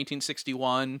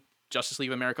 1961, Justice League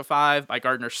of America 5 by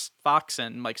Gardner Fox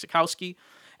and Mike Sikowski.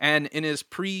 And in his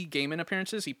pre-Gaiman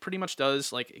appearances, he pretty much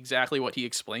does like exactly what he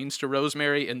explains to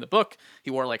Rosemary in the book. He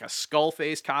wore like a skull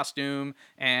face costume,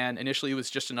 and initially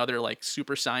was just another like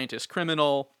super scientist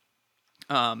criminal,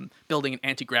 building an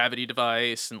anti-gravity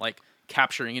device and like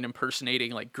capturing and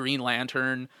impersonating like Green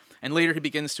Lantern. And later he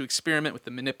begins to experiment with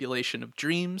the manipulation of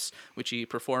dreams, which he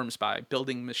performs by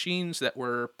building machines that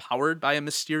were powered by a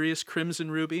mysterious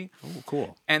crimson ruby. Oh,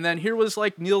 cool. And then here was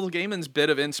like Neil Gaiman's bit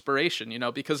of inspiration,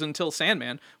 because until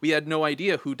Sandman, we had no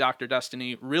idea who Dr.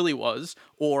 Destiny really was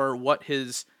or what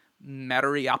his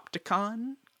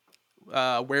Materiopticon,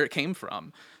 where it came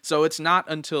from. So it's not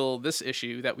until this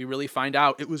issue that we really find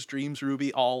out it was Dreams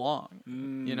Ruby all along.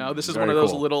 This is one of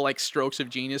those little like strokes of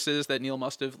geniuses that Neil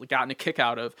must have gotten a kick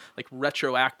out of, like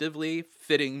retroactively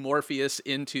fitting Morpheus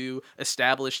into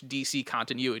established DC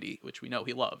continuity, which we know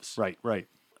he loves. Right.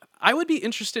 I would be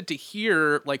interested to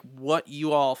hear like what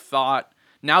you all thought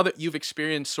now that you've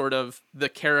experienced sort of the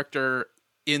character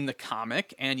in the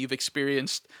comic and you've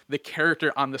experienced the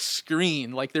character on the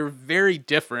screen. Like they're very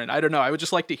different. I don't know. I would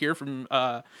just like to hear from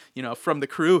from the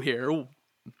crew here.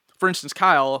 For instance,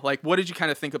 Kyle, like what did you kind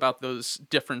of think about those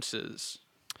differences?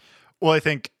 Well, I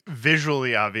think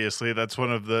visually, obviously, that's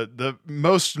one of the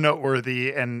most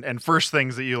noteworthy and first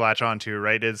things that you latch onto,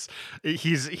 right? Is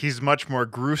he's much more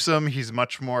gruesome. He's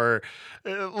much more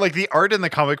like the art in the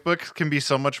comic books can be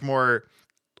so much more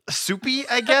soupy,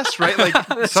 I guess, right?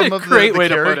 Like some of the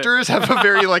characters have a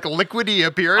very like liquidy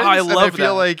appearance. I love I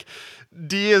feel like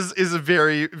D is a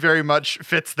very, very much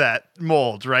fits that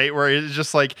mold, right? Where it's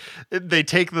just like they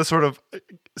take the sort of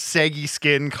saggy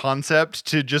skin concept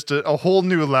to just a whole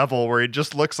new level where it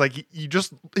just looks like he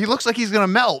looks like he's gonna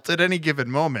melt at any given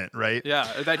moment, right? Yeah,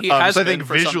 that he has. So I think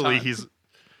visually he's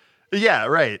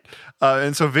right.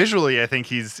 And so visually, I think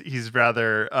he's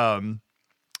rather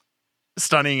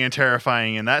stunning and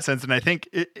terrifying in that sense. And I think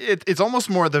it's almost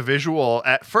more the visual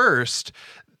at first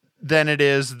than it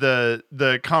is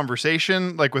the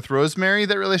conversation like with Rosemary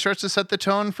that really starts to set the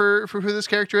tone for who this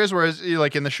character is. Whereas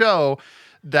like in the show,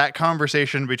 that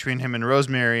conversation between him and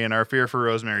Rosemary and our fear for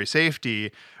Rosemary's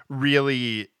safety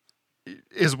really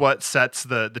is what sets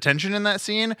the tension in that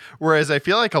scene. Whereas I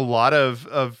feel like a lot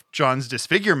of John's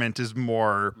disfigurement is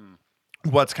more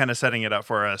what's kind of setting it up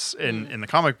for us in the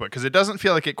comic book, because it doesn't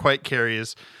feel like it quite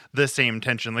carries the same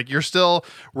tension. Like you're still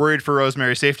worried for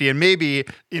Rosemary's safety, and maybe,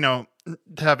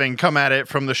 having come at it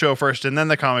from the show first and then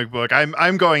the comic book,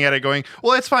 I'm going at it going,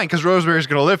 well, it's fine because Rosemary's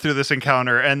going to live through this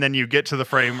encounter, and then you get to the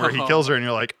frame where he kills her and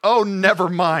you're like, oh, never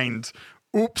mind.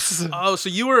 Oops. Oh, so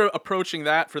you were approaching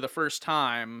that for the first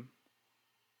time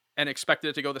and expected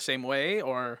it to go the same way,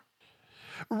 or?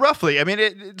 Roughly. I mean,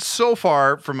 it's so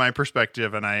far from my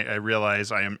perspective, and I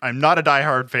realize I'm not a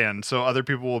diehard fan, so other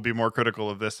people will be more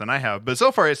critical of this than I have. But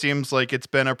so far, it seems like it's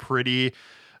been a pretty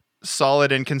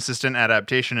solid and consistent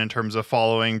adaptation in terms of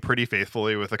following pretty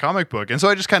faithfully with the comic book. And so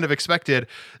I just kind of expected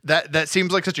that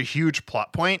seems like such a huge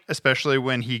plot point, especially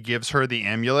when he gives her the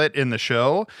amulet in the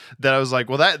show, that I was like,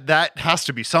 well, that has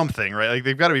to be something, right? Like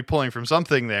they've got to be pulling from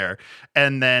something there.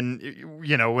 And then,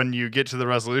 when you get to the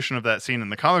resolution of that scene in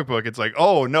the comic book, it's like,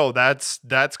 oh no, that's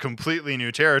completely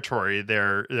new territory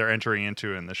they're entering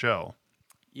into in the show.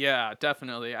 Yeah,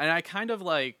 definitely. And I kind of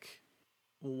like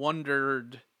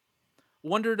wondered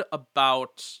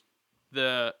about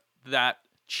that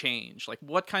change. Like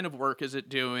what kind of work is it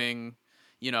doing?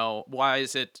 Why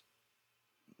is it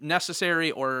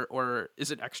necessary or is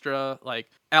it extra? Like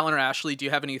Alan or Ashley, do you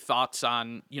have any thoughts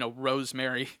on,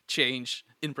 Rosemary change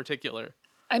in particular?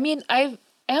 I mean, Alan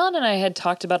and I had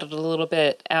talked about it a little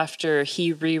bit after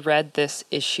he reread this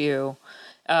issue,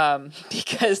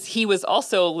 because he was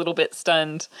also a little bit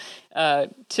stunned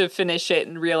to finish it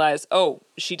and realize, oh,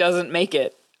 she doesn't make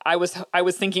it. I was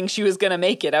thinking she was going to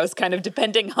make it. I was kind of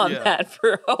depending on that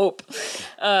for hope.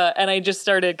 And I just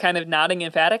started kind of nodding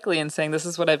emphatically and saying, this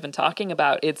is what I've been talking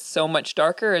about. It's so much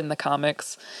darker in the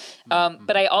comics.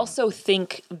 But I also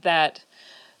think that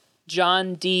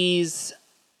John Dee's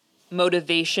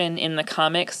motivation in the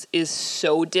comics is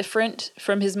so different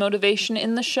from his motivation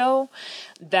in the show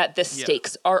that the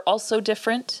stakes are also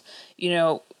different.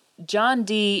 John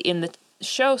Dee in the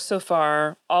show so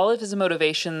far, all of his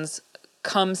motivations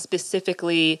come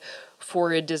specifically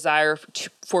for a desire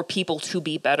for people to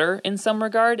be better in some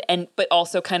regard, but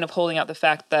also kind of holding out the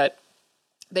fact that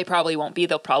they probably won't be.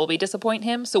 They'll probably disappoint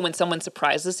him. So when someone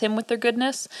surprises him with their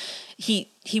goodness, he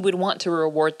would want to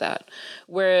reward that.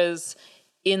 Whereas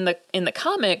in the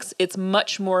comics, it's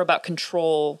much more about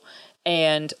control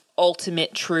and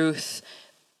ultimate truth.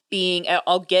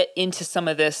 I'll get into some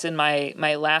of this in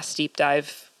my last deep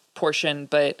dive portion,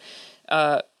 but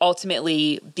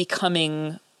ultimately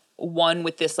becoming one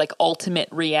with this like ultimate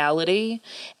reality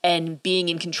and being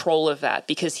in control of that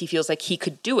because he feels like he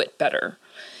could do it better.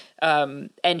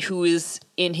 And who is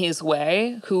in his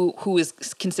way, who is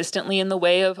consistently in the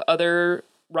way of other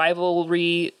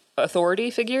rivalry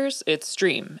authority figures? It's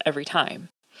Dream every time.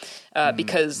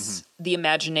 Because the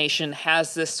imagination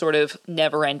has this sort of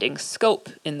never-ending scope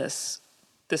in this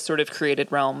sort of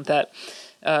created realm that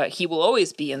he will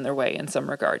always be in their way in some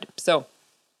regard. So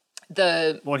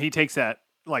he takes that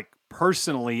like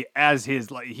personally as his,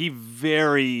 like, he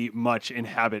very much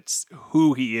inhabits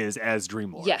who he is as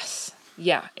Dreamlord. Yes.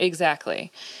 Yeah,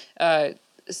 exactly.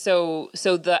 So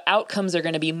the outcomes are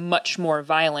going to be much more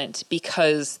violent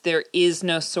because there is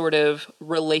no sort of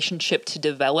relationship to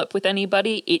develop with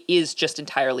anybody. It is just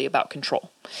entirely about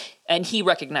control. And he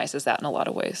recognizes that in a lot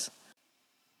of ways.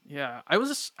 Yeah, I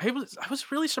was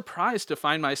really surprised to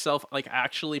find myself like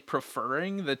actually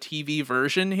preferring the TV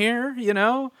version here, you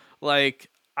know? Like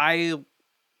I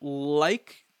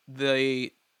like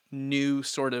the new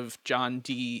sort of John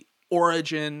Dee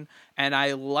origin, and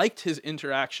I liked his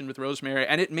interaction with Rosemary,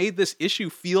 and it made this issue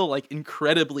feel like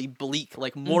incredibly bleak,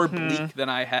 like more bleak than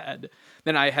I had,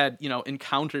 you know,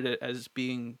 encountered it as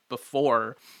being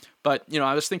before. But, you know,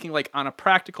 I was thinking like on a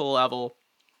practical level,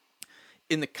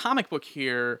 in the comic book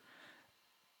here,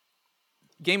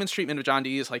 Gaiman's treatment of John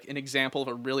Dee is like an example of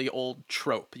a really old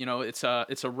trope. You know, it's a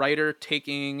writer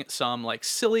taking some like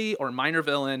silly or minor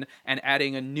villain and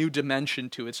adding a new dimension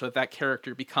to it so that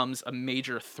character becomes a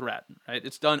major threat, right?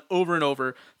 It's done over and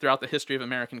over throughout the history of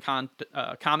American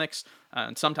comics,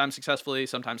 and sometimes successfully,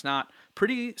 sometimes not.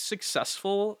 Pretty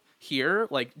successful here,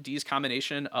 like Dee's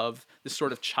combination of this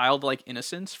sort of childlike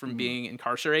innocence from being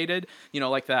incarcerated, you know,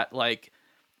 like that, like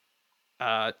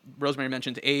Rosemary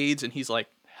mentioned AIDS, and he's like,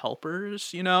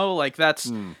 helpers, you know, like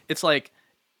that's it's like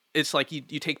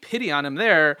you take pity on him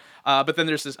there, but then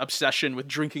there's this obsession with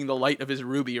drinking the light of his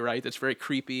ruby, right? That's very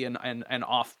creepy and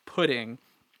off-putting.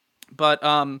 But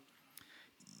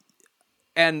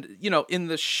and you know, in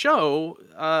the show,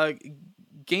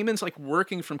 Gaiman's like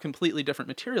working from completely different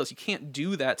materials. You can't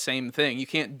do that same thing. You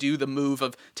can't do the move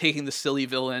of taking the silly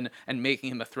villain and making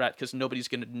him a threat because nobody's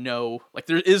going to know. Like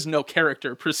there is no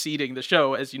character preceding the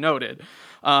show, as you noted.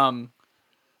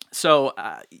 So,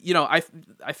 you know, I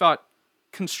thought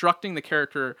constructing the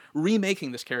character,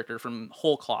 remaking this character from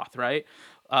whole cloth, right?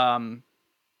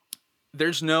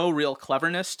 There's no real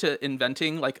cleverness to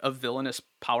inventing like a villainous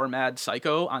power mad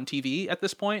psycho on TV at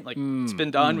this point. Like it's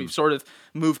been done. We've sort of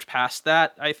moved past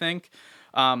that, I think.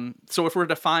 So if we're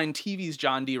to find TV's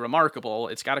John Dee remarkable,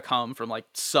 it's got to come from like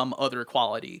some other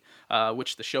quality,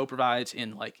 which the show provides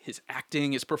in like his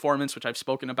acting, his performance, which I've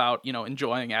spoken about, you know,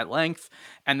 enjoying at length,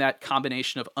 and that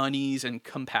combination of unease and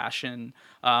compassion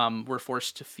we're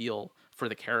forced to feel for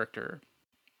the character.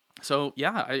 So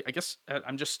yeah, I guess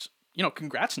I'm just, you know,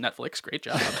 congrats Netflix, great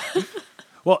job.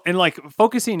 Well, and like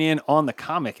focusing in on the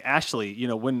comic, Ashley, you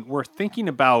know, when we're thinking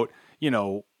about, you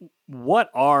know,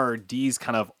 what are Dee's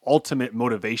kind of ultimate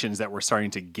motivations that we're starting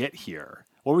to get here?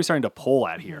 What are we starting to pull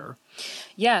at here?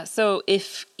 Yeah, so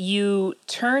if you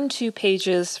turn 2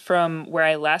 pages from where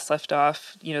I last left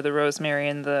off, you know, the Rosemary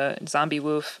and the zombie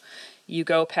woof, you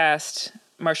go past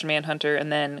Martian Manhunter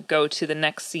and then go to the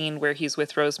next scene where he's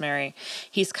with Rosemary.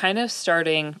 He's kind of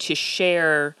starting to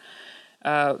share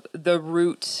the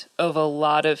root of a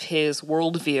lot of his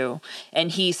worldview. And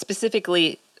he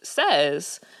specifically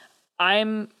says,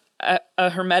 I'm a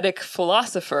hermetic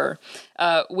philosopher,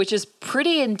 which is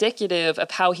pretty indicative of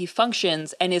how he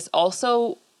functions and is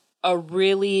also a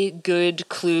really good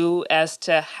clue as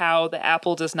to how the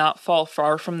apple does not fall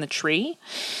far from the tree,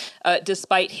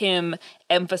 despite him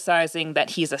emphasizing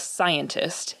that he's a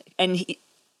scientist. And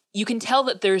you can tell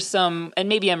that there's some, and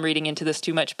maybe I'm reading into this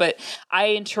too much, but I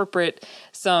interpret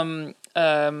some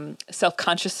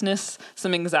self-consciousness,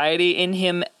 some anxiety in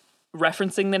him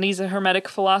referencing that he's a hermetic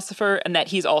philosopher and that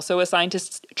he's also a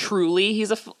scientist. Truly,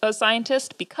 he's a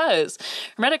scientist, because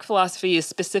hermetic philosophy is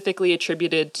specifically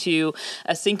attributed to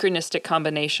a synchronistic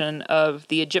combination of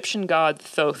the Egyptian god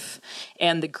Thoth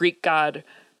and the Greek god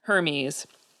Hermes,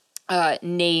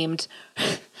 named,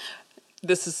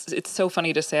 it's so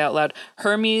funny to say out loud,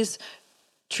 Hermes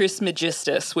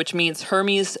Trismegistus, which means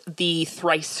Hermes the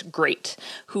thrice great,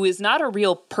 who is not a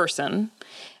real person.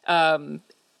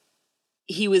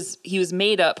 He was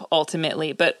made up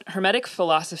ultimately, but Hermetic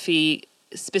philosophy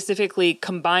specifically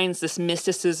combines this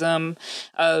mysticism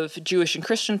of Jewish and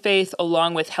Christian faith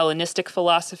along with Hellenistic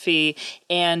philosophy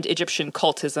and Egyptian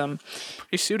cultism.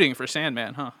 He's suiting for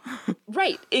Sandman, huh?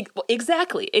 Right.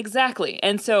 Exactly.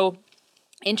 And so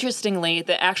Interestingly,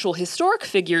 the actual historic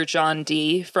figure John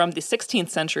Dee from the 16th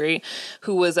century,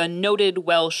 who was a noted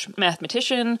Welsh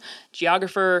mathematician,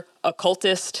 geographer,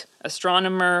 occultist,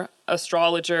 astronomer,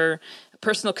 astrologer,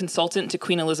 personal consultant to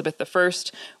Queen Elizabeth I,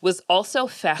 was also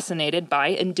fascinated by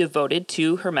and devoted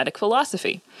to Hermetic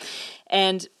philosophy.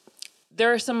 And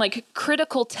there are some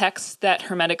critical texts that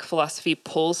Hermetic philosophy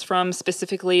pulls from,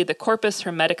 specifically the Corpus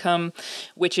Hermeticum,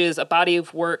 which is a body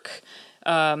of work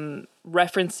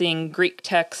referencing Greek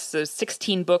texts. There's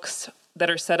 16 books that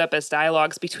are set up as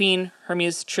dialogues between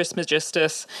Hermes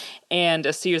Trismegistus and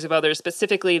a series of others.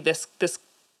 Specifically, this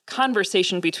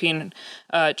conversation between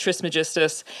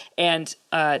Trismegistus and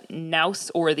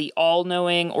Nous, or the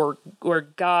all-knowing, or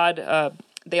God.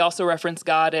 They also reference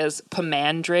God as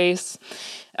Pomandres.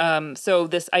 So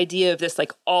this idea of this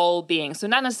all being, so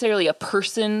not necessarily a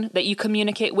person that you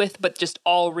communicate with, but just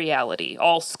all reality,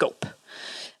 all scope.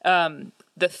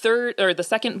 The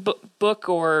second book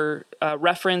or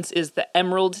reference is the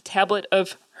Emerald Tablet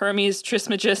of Hermes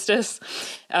Trismegistus,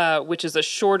 which is a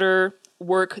shorter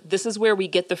work. This is where we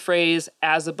get the phrase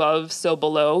 "as above, so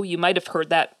below." You might have heard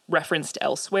that referenced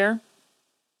elsewhere,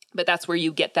 but that's where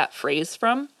you get that phrase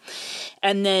from.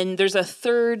 And then there's a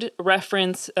third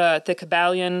reference, the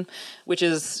Kabbalion, which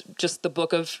is just the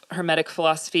book of Hermetic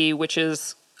philosophy, which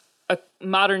is a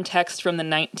modern text from the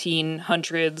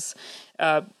 1900s.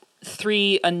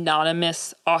 3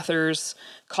 anonymous authors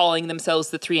calling themselves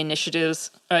the 3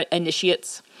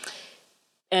 initiates.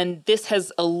 And this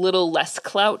has a little less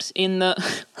clout in the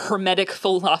Hermetic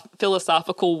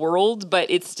philosophical world, but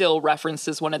it still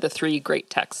references one of the 3 great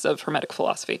texts of Hermetic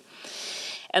philosophy.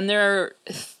 And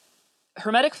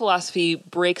Hermetic philosophy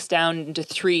breaks down into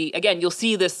 3. Again, you'll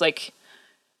see this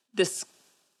this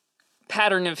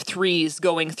pattern of 3s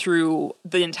going through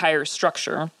the entire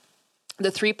structure. The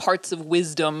 3 parts of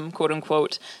wisdom, quote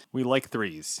unquote. We like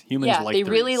 3s. Humans like 3s. Yeah, they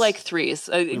really like 3s.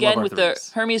 Again, with 3s.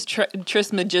 The Hermes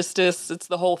Trismegistus, it's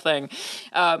the whole thing.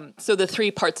 So the 3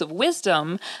 parts of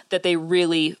wisdom that they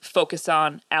really focus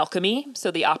on: alchemy, so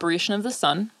the operation of the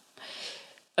sun;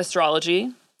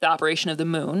 astrology, the operation of the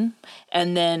moon;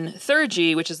 and then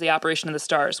theurgy, which is the operation of the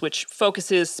stars, which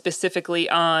focuses specifically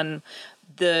on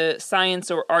the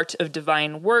science or art of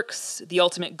divine works, the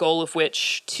ultimate goal of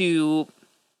which to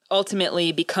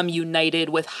ultimately become united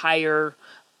with higher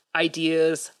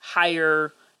ideas,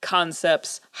 higher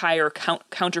concepts, higher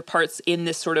counterparts in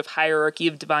this sort of hierarchy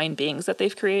of divine beings that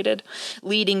they've created,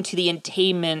 leading to the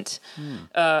attainment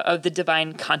of the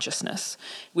divine consciousness,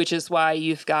 which is why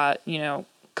you've got,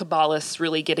 Kabbalists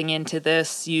really getting into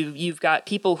this. You've got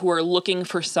people who are looking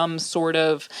for some sort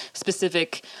of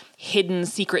specific hidden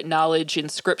secret knowledge in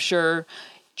scripture,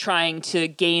 trying to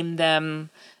gain them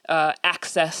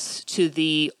access to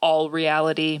the all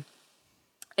reality.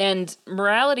 And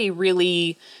morality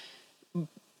really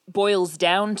boils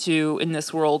down to, in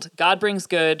this world, God brings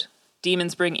good,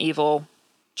 demons bring evil,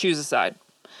 choose a side.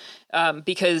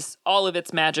 Because all of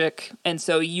it's magic, and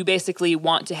so you basically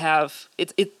want to have,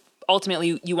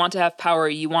 ultimately you want to have power,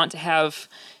 you want to have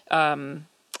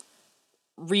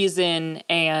reason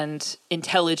and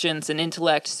intelligence and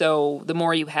intellect, so the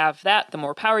more you have that, the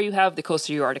more power you have, the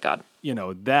closer you are to God.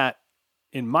 That,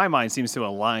 in my mind, seems to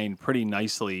align pretty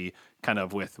nicely kind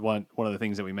of with one of the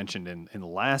things that we mentioned in the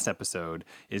last episode,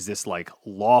 is this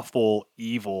lawful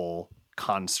evil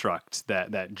construct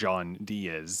that John Dee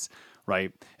is,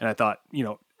 right? And I thought,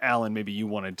 Alan, maybe you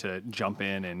wanted to jump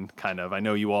in and kind of, I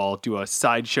know you all do a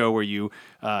sideshow where you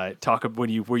talk where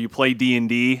you play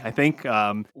D&D, I think.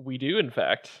 We do, in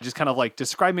fact. Just kind of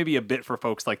describe maybe a bit for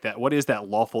folks like that. What is that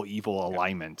lawful evil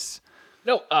alignment?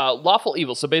 No, lawful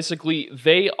evil. So basically,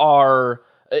 they are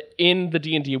in the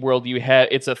D&D world.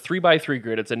 It's a 3x3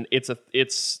 grid.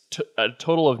 It's a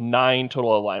total of 9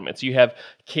 total alignments. You have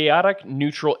chaotic,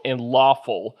 neutral, and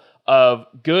lawful of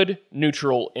good,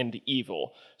 neutral, and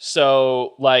evil.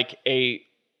 So a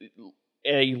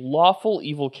lawful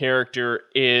evil character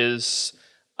is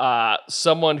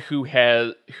someone who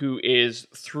is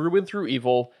through and through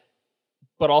evil,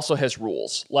 but also has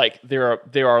rules.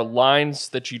 There are lines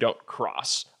that you don't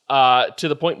cross, to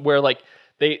the point where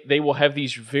they will have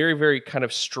these very, very kind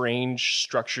of strange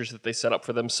structures that they set up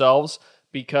for themselves,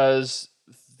 because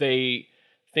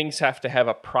things have to have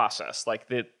a process.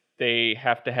 Things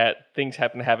have to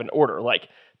have an order.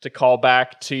 To call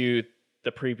back to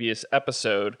the previous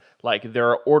episode, there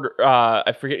are order.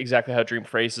 I forget exactly how Dream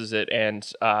phrases it, and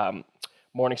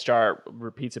Morningstar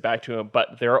repeats it back to him,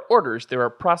 but there are orders, there are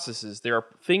processes, there are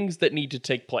things that need to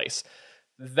take place.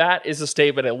 That is a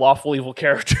statement a lawful evil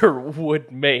character would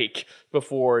make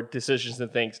before decisions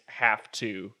and things have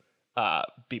to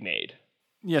be made.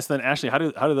 Yes, then Ashley, how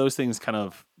do those things kind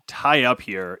of tie up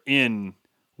here in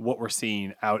what we're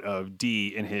seeing out of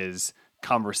D in his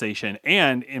conversation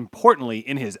and importantly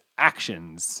in his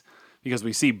actions, because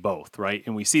we see both, right?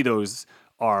 And we see those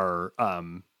are,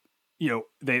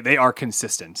 they are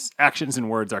consistent. Actions and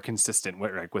words are consistent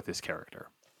with this character.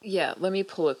 Yeah, let me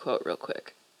pull a quote real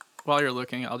quick. While you're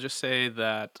looking, I'll just say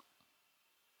that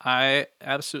I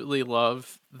absolutely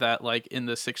love that, like, in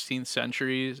the 16th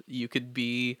century, you could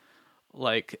be,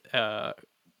 like,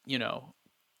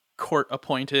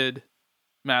 court-appointed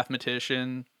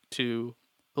mathematician to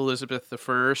Elizabeth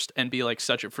I and be, like,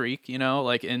 such a freak,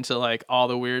 like, into, like, all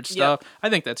the weird stuff. Yep. I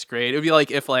think that's great. It would be like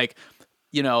if, like,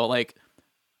 like,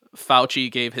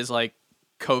 Fauci gave his, like,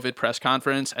 COVID press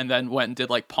conference and then went and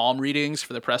did, like, palm readings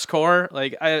for the press corps.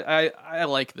 Like, I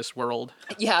like this world.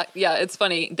 Yeah, it's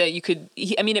funny that you could.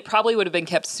 It probably would have been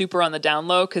kept super on the down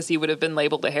low because he would have been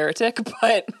labeled a heretic.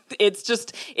 But it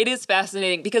is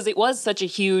fascinating because it was such a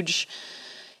huge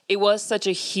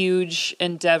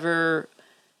endeavor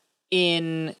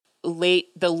in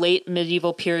the late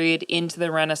medieval period into the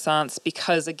Renaissance,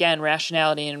 because again,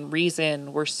 rationality and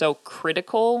reason were so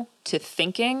critical to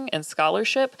thinking and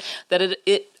scholarship that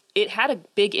it had a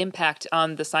big impact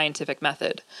on the scientific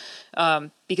method.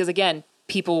 Because again,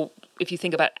 people, if you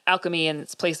think about alchemy and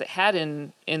its place it had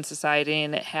in society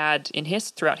and it had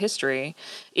throughout history,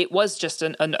 it was just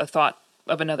a thought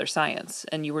of another science,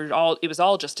 and it was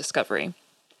all just discovery.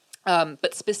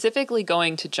 But specifically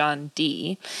going to John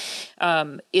Dee,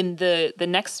 in the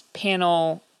next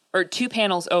panel, or 2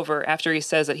 panels over after he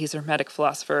says that he's a Hermetic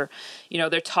philosopher,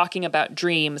 they're talking about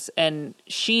dreams, and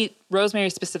Rosemary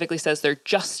specifically says they're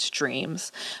just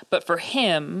dreams. But for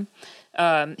him,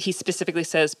 he specifically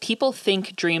says, people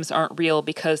think dreams aren't real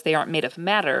because they aren't made of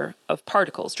matter, of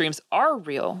particles. Dreams are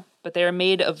real, but they are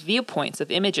made of viewpoints, of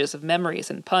images, of memories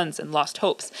and puns and lost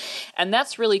hopes. And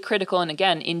that's really critical and,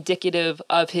 again, indicative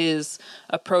of his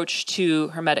approach to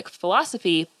Hermetic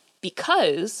philosophy,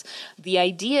 because the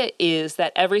idea is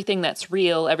that everything that's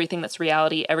real, everything that's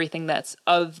reality, everything that's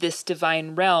of this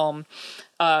divine realm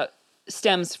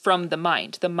stems from the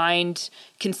mind. The mind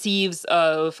conceives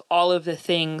of all of the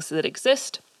things that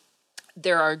exist.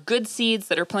 There are good seeds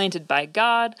that are planted by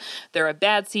God. There are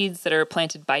bad seeds that are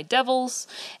planted by devils.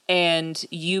 And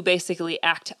you basically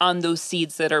act on those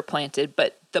seeds that are planted.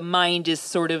 But the mind is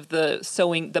sort of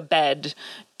the bed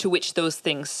to which those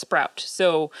things sprout.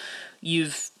 So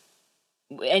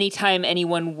anytime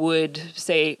anyone would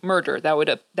say murder, that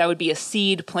would be a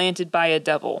seed planted by a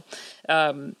devil.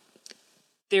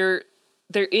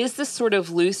 There is this sort of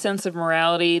loose sense of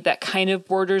morality that kind of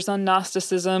borders on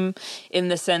Gnosticism, in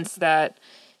the sense that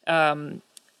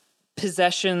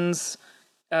possessions,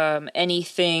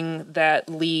 anything that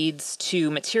leads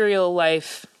to material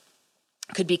life,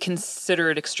 could be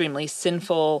considered extremely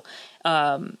sinful.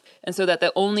 And so that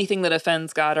the only thing that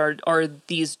offends God are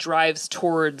these drives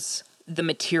towards the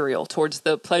material, towards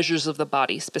the pleasures of the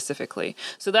body specifically.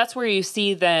 So that's where you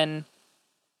see then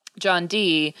John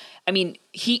Dee,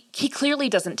 he clearly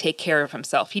doesn't take care of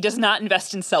himself. He does not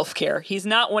invest in self-care. He's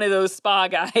not one of those spa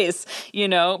guys,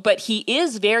 but he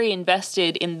is very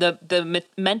invested in the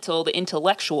mental, the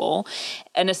intellectual,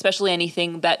 and especially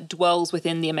anything that dwells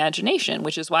within the imagination,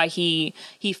 which is why he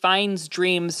finds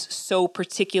dreams so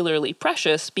particularly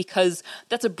precious, because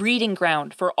that's a breeding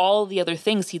ground for all the other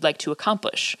things he'd like to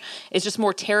accomplish. It's just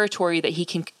more territory that he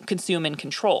can consume and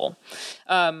control.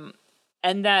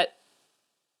 And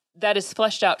that is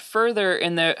fleshed out further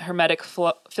in the Hermetic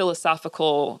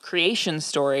philosophical creation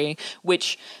story,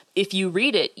 which, if you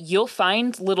read it, you'll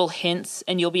find little hints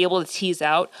and you'll be able to tease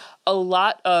out a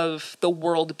lot of the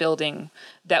world building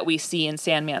that we see in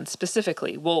Sandman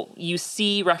specifically. Well, you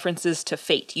see references to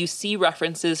fate. You see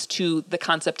references to the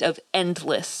concept of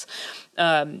endless.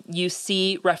 You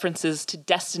see references to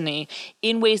destiny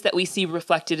in ways that we see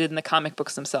reflected in the comic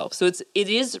books themselves. So it's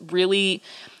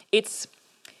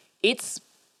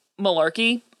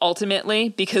malarkey, ultimately,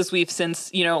 because we've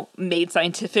since, made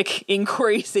scientific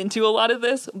inquiries into a lot of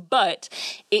this, but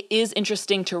it is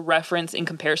interesting to reference in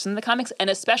comparison to the comics, and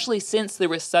especially since there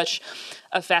was such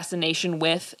a fascination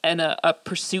with and a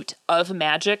pursuit of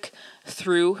magic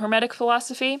through Hermetic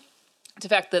philosophy. The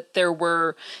fact that there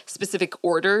were specific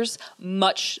orders,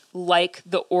 much like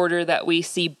the order that we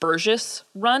see Burgess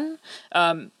run.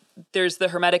 There's the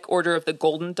Hermetic Order of the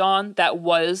Golden Dawn that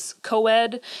was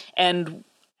co-ed, and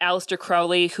Aleister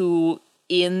Crowley, who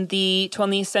in the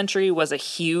 20th century was a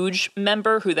huge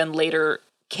member, who then later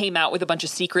came out with a bunch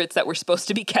of secrets that were supposed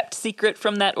to be kept secret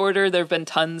from that order. There have been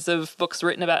tons of books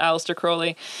written about Aleister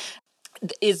Crowley,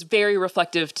 is very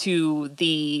reflective to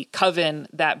the coven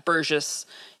that Burgess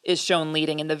is shown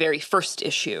leading in the very first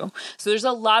issue. So there's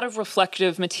a lot of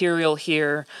reflective material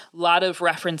here, a lot of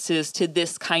references to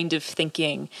this kind of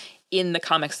thinking in the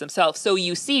comics themselves. So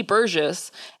you see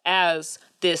Burgess as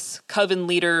this coven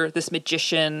leader, this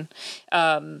magician,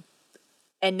 and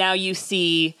now you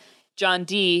see John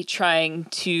Dee trying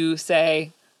to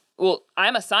say, well,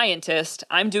 I'm a scientist,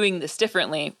 I'm doing this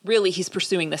differently. Really, he's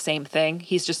pursuing the same thing.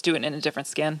 He's just doing it in a different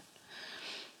skin.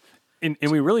 And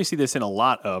we really see this in a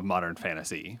lot of modern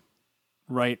fantasy,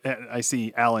 right? I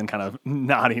see Alan kind of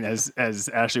nodding as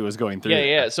Ashley was going through.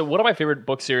 Yeah. So one of my favorite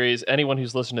book series, anyone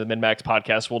who's listened to the MinMax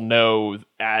podcast will know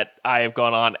I have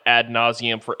gone on ad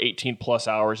nauseum for 18 plus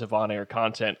hours of on-air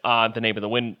content on the Name of the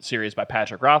Wind series by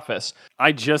Patrick Rothfuss.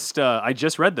 I just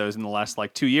read those in the last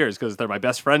 2 years because they're my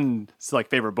best friend's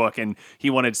favorite book, and he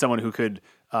wanted someone who could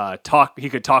talk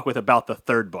with about the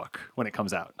third book when it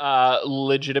comes out.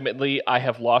 Legitimately, I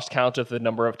have lost count of the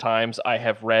number of times I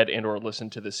have read and or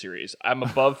listened to this series. I'm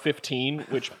above 15,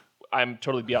 which I'm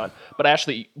totally beyond. But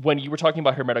actually, when you were talking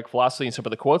about Hermetic philosophy and some of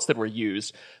the quotes that were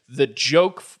used, the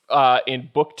joke in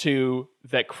book 2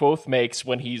 that Quoth makes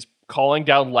when he's calling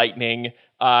down lightning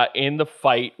in the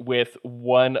fight with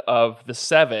one of the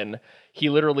 7, he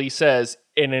literally says,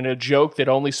 and in a joke that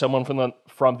only someone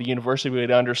from the university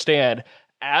would understand,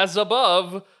 as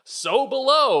above, so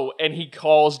below. And he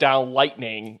calls down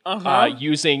lightning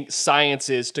using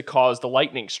sciences to cause the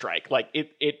lightning strike. Like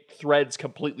it threads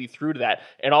completely through to that.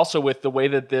 And also with the way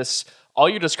that all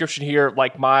your description here,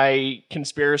 like my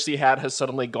conspiracy hat has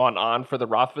suddenly gone on for the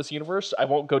Rothfuss universe. I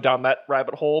won't go down that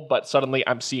rabbit hole, but suddenly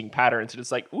I'm seeing patterns and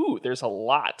it's like, ooh, there's a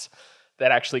lot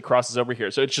that actually crosses over here.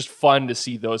 So it's just fun to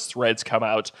see those threads come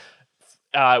out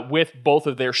with both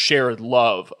of their shared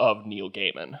love of Neil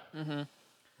Gaiman. Mm-hmm.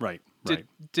 Right.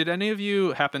 Did any of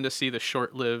you happen to see the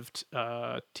short-lived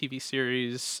TV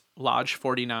series Lodge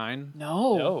 49?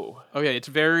 No. Okay, it's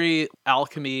very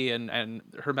alchemy and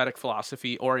Hermetic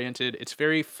philosophy oriented. It's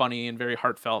very funny and very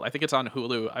heartfelt. I think it's on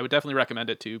Hulu. I would definitely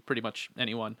recommend it to pretty much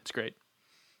anyone. It's great.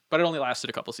 But it only lasted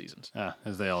a couple seasons.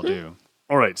 As they all do.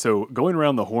 All right, so going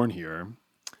around the horn here,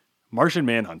 Martian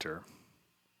Manhunter.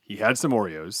 He had some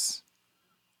Oreos.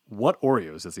 What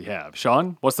Oreos does he have?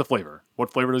 Sean, what's the flavor?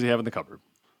 What flavor does he have in the cupboard?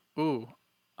 Ooh.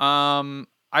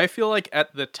 I feel like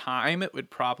at the time it would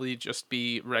probably just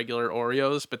be regular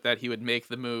Oreos, but that he would make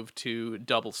the move to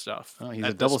double stuff. Oh, he's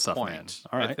a double stuff man.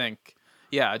 All right. I think.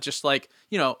 Yeah, just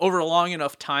over a long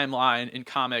enough timeline in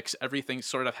comics, everything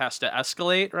sort of has to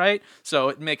escalate, right? So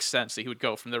it makes sense that he would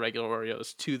go from the regular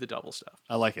Oreos to the double stuff.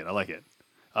 I like it.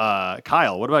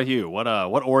 Kyle, what about you? What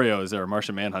Oreos are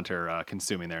Martian Manhunter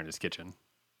consuming there in his kitchen?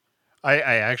 I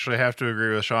actually have to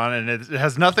agree with Sean, and it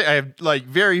has nothing. I have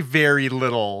very, very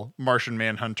little Martian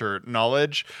Manhunter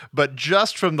knowledge, but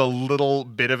just from the little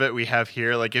bit of it we have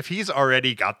here, if he's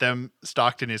already got them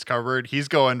stocked in his cupboard, he's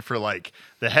going for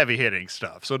the heavy hitting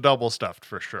stuff. So double stuffed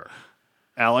for sure.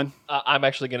 Alan? I'm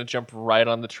actually going to jump right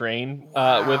on the train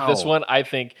with this one. I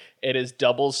think it is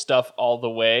double stuff all the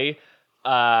way.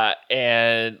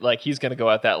 And he's gonna go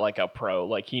at that like a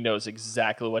pro. He knows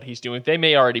exactly what he's doing. They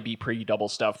may already be pre-double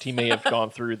stuffed. He may have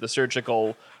gone through the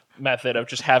surgical method of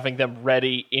just having them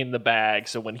ready in the bag,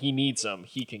 so when he needs them,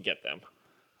 he can get them.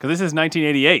 Because this is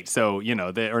 1988, so or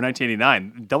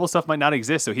 1989. Double stuff might not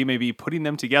exist, so he may be putting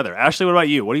them together. Ashley, what about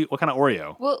you? What kind of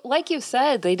Oreo? Well, like you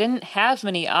said, they didn't have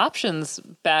many options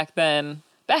back then.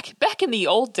 Back in the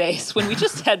old days when we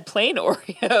just had plain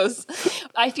Oreos.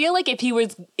 I feel like if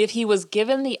he was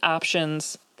given the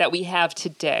options that we have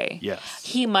today, yes,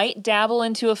 he might dabble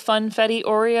into a funfetti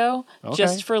Oreo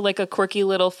just for a quirky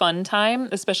little fun time,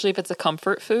 especially if it's a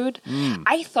comfort food.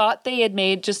 I thought they had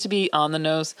made, just to be on the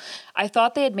nose, I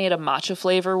thought they had made a matcha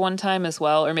flavor one time as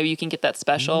well, or maybe you can get that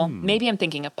special. Maybe I'm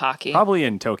thinking of Pocky. Probably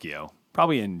in Tokyo.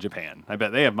 Probably in Japan. I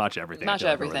bet they have matcha everything. Matcha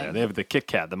everything. They have the Kit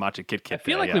Kat, the matcha Kit Kat. I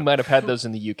feel like we might have had those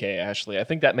in the UK, Ashley. I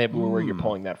think that may be where you're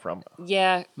pulling that from.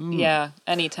 Yeah.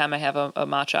 Anytime I have a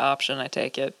matcha option, I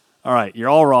take it. All right, you're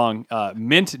all wrong.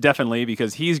 Mint, definitely,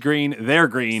 because he's green, they're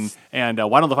green. And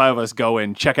why don't the five of us go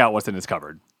and check out what's in his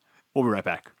cupboard? We'll be right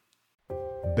back.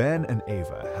 Ben and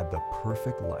Ava had the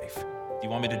perfect life. Do you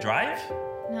want me to drive?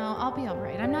 No, I'll be all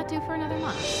right. I'm not due for another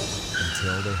month.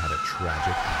 Until they had a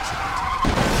tragic accident.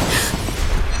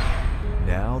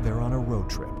 Now they're on a road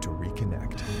trip to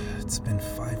reconnect. It's been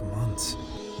 5 months.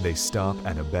 They stop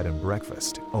at a bed and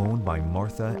breakfast owned by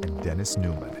Martha and Dennis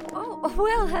Newman. Oh,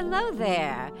 well, hello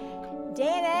there.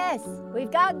 Dennis,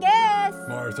 we've got guests.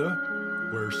 Martha,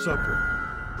 where's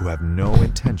supper? Who have no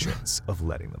intentions of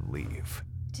letting them leave.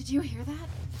 Did you hear that?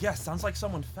 Yeah, sounds like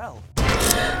someone fell.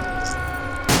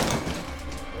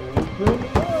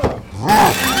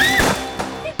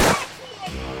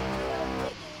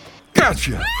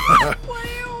 Gotcha. What do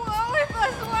you want with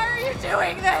us? Why are you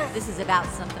doing this? This is about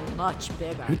something much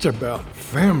bigger. It's about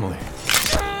family.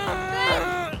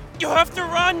 You have to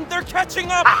run. They're catching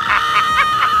up.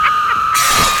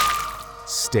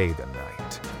 Stay the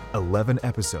night. 11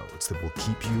 episodes that will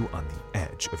keep you on the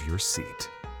edge of your seat.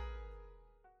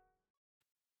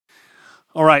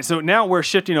 All right, so now we're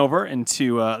shifting over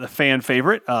into the fan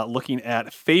favorite, looking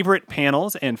at favorite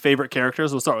panels and favorite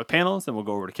characters. We'll start with panels, then we'll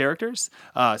go over to characters.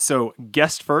 So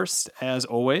guest first, as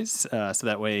always, so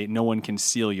that way no one can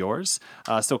steal yours.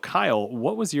 So Kyle,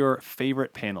 what was your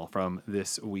favorite panel from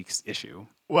this week's issue?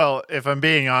 Well, if I'm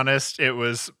being honest, it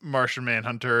was Martian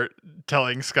Manhunter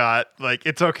telling Scott, like,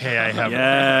 it's okay, I have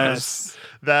Yes.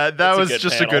 That That's was a good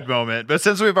just panel. a good moment. But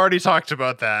since we've already talked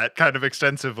about that kind of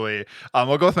extensively,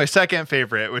 I'll go with my second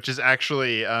favorite, which is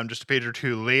actually just a page or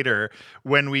two later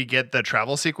when we get the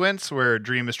travel sequence where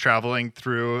Dream is traveling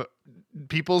through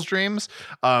people's dreams.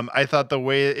 I thought the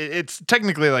way it's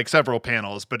technically like several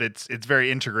panels, but it's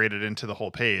very integrated into the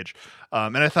whole page.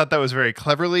 And I thought that was very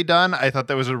cleverly done. I thought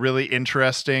that was a really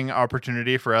interesting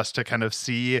opportunity for us to kind of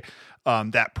see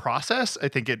that process. I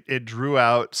think it drew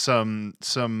out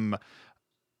some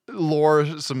lore,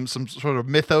 some sort of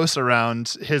mythos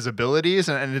around his abilities,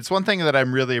 and it's one thing that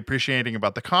I'm really appreciating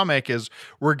about the comic is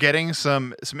we're getting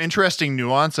some interesting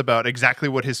nuance about exactly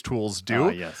what his tools do.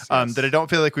 Yes. That I don't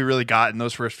feel like we really got in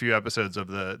those first few episodes of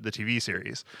the TV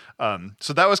series.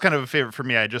 So that was kind of a favorite for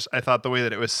me. I thought the way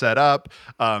that it was set up,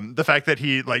 the fact that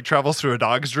he like travels through a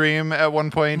dog's dream at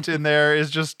one point in there is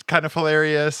just kind of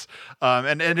hilarious.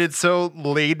 And it's so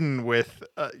laden with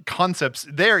concepts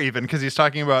there, even because he's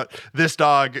talking about this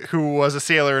dog who was a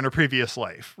sailor in a previous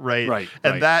life, right? Right.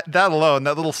 And that alone,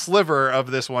 that little sliver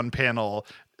of this one panel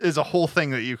is a whole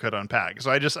thing that you could unpack. So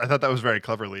I thought that was very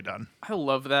cleverly done. I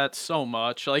love that so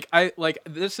much.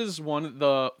 This is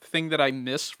the thing that I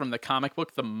miss from the comic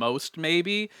book the most,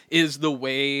 maybe, is the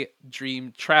way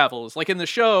Dream travels. Like in the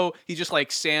show, he just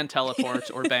like sand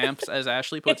teleports or bamps, as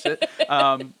Ashley puts it.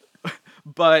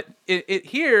 But it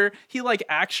here, he like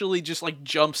actually just like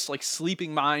jumps like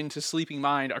sleeping mind to sleeping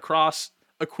mind across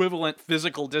equivalent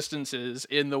physical distances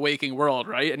in the waking world,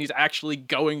 right? And he's actually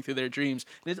going through their dreams.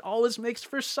 And it always makes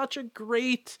for such a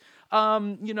great,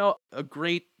 a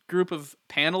great group of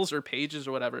panels or pages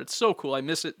or whatever. It's so cool. I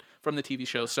miss it from the TV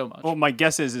show so much. Well, my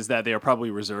guess is that they are probably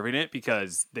reserving it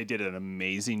because they did an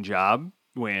amazing job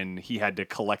when he had to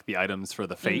collect the items for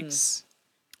the fates.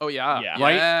 Oh, yeah. Yeah.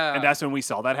 Right? Yeah. And that's when we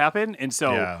saw that happen. And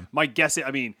so Yeah. my guess,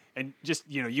 and just,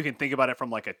 you can think about it from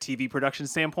like a TV production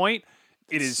standpoint.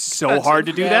 It is so expensive. hard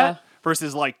to do Yeah. that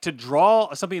versus like to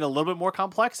draw something a little bit more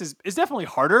complex is definitely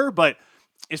harder, but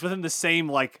it's within the same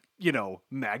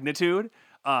magnitude.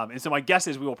 And so my guess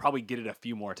is we will probably get it a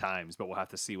few more times, but we'll have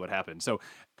to see what happens. So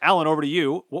Alan, over to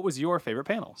you. What was your favorite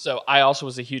panel? So I also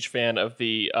was a huge fan of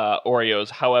the Oreos.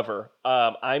 However,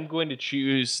 I'm going to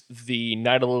choose the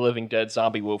Night of the Living Dead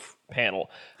Zombie Wolf panel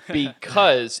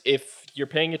because if you're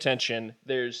paying attention,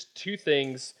 there's two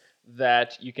things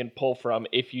that you can pull from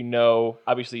if you know,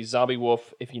 obviously, Zombie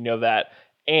Wolf, if you know that,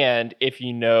 and if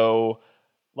you know,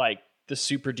 like, the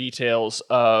super details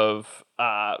of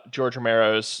George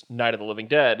Romero's Night of the Living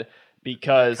Dead,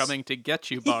 because Coming to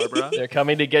get you, Barbara. they're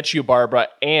coming to get you, Barbara,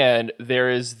 and there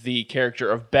is the character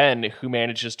of Ben who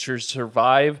manages to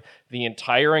survive the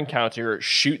entire encounter,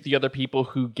 shoot the other people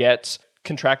who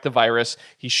contract the virus.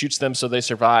 He shoots them so they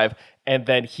survive, and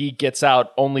then he gets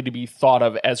out only to be thought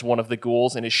of as one of the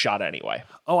ghouls and is shot anyway.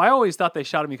 Oh, I always thought they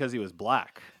shot him because he was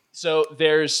black. So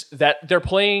there's that. They're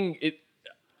playing it.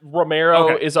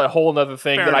 Romero Okay. is a whole nother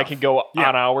thing Fair that I enough. can go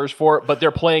on hours for, but they're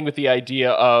playing with the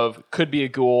idea of could be a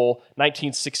ghoul,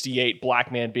 1968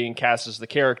 black man being cast as the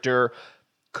character,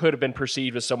 could have been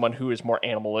perceived as someone who is more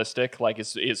animalistic, like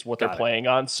is what they're Got it. playing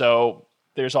on. So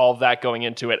there's all of that going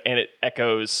into it, and it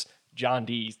echoes John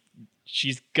Dee.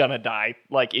 She's gonna die.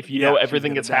 Like if you know she's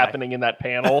everything gonna that's die. happening in that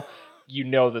panel, you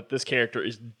know that this character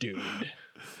is doomed.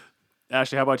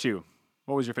 Ashley, how about you?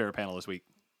 What was your favorite panel this week?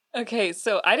 Okay,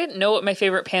 so I didn't know what my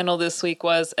favorite panel this week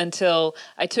was until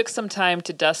I took some time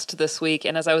to dust this week.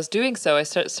 And as I was doing so, I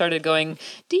started going,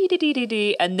 dee, dee, dee, dee,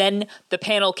 dee. And then the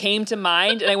panel came to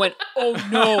mind and I went, oh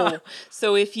no.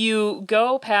 So if you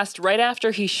go past right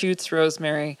after he shoots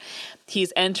Rosemary,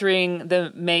 he's entering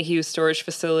the Mayhew storage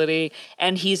facility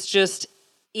and he's just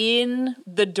in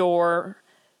the door,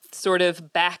 sort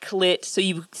of backlit, so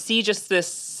you see just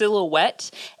this silhouette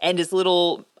and his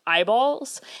little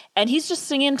eyeballs, and he's just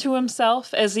singing to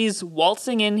himself as he's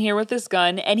waltzing in here with his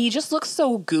gun, and he just looks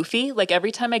so goofy. Like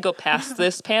every time I go past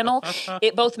this panel,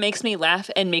 it both makes me laugh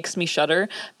and makes me shudder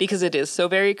because it is so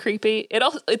very creepy.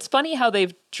 It's funny how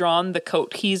they've drawn the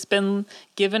coat he's been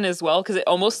given as well, because it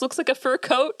almost looks like a fur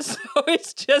coat. So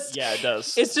it's just it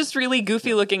does. It's just really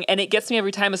goofy looking, and it gets me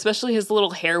every time, especially his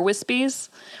little hair wispies.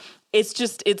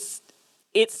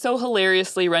 It's so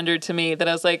hilariously rendered to me that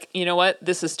I was like, you know what?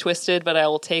 This is twisted, but I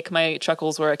will take my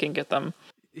chuckles where I can get them.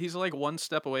 He's like one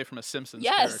step away from a Simpsons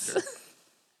Yes.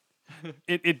 character.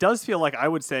 It does feel like, I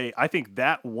would say, I think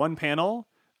that one panel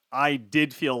I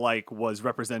did feel like was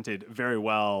represented very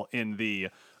well in the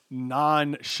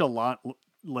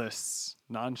nonchalantless,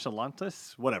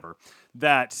 whatever,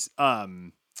 that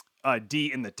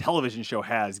D in the television show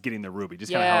has getting the ruby.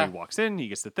 Just kind of how he walks in, he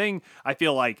gets the thing. I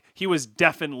feel like he was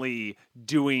definitely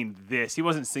doing this. He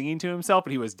wasn't singing to himself,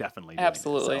 but he was definitely doing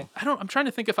Absolutely. It, so. I'm trying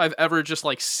to think if I've ever just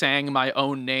like sang my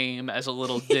own name as a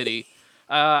little ditty.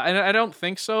 And I don't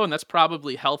think so, and that's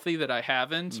probably healthy that I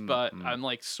haven't, but I'm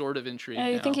like sort of intrigued.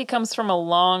 I now. think he comes from a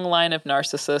long line of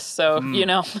narcissists, so you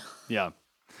know. Yeah.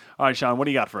 All right, Sean, what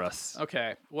do you got for us?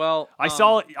 Okay, well, I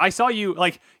saw you,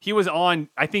 like, he was on,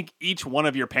 I think, each one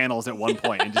of your panels at one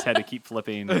point and just had to keep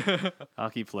flipping. I'll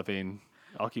keep flipping.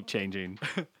 I'll keep changing.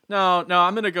 No,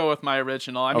 I'm going to go with my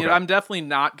original. I mean, Okay. I'm definitely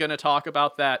not going to talk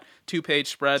about that 2-page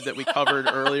spread that we covered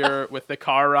earlier with the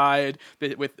car ride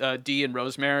with Dee and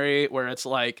Rosemary, where it's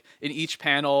like in each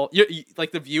panel,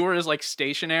 like the viewer is like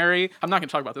stationary. I'm not going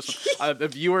to talk about this one. The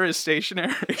viewer is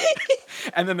stationary.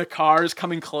 And then the car is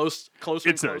coming closer.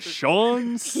 It's a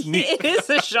Sean sneak. It is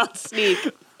a Sean sneak.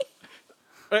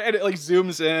 And it like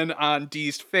zooms in on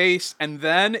Dee's face, and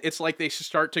then it's like they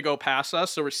start to go past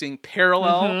us. So we're seeing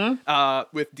parallel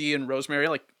with Dee and Rosemary,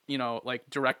 like, you know, like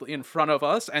directly in front of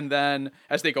us. And then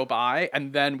as they go by,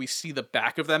 and then we see the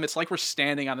back of them. It's like we're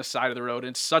standing on the side of the road.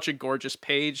 And it's such a gorgeous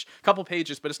couple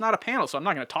pages, but it's not a panel, so I'm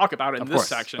not going to talk about it in this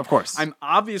section. Of course. I'm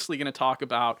obviously going to talk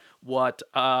about what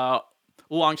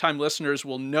longtime listeners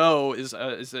will know is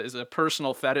a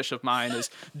personal fetish of mine, is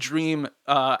Dream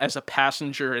as a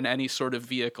passenger in any sort of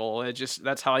vehicle.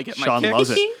 That's how I get my Sean kicks. loves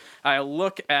it. I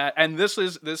look at, and this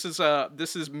is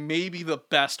maybe the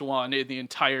best one in the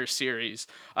entire series.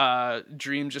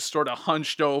 Dream just sort of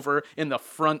hunched over in the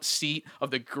front seat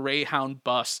of the Greyhound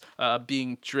bus,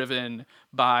 being driven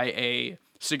by a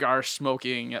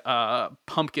cigar-smoking,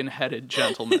 pumpkin-headed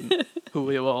gentleman who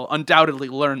we will undoubtedly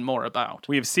learn more about.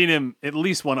 We have seen him at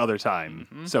least one other time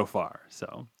so far.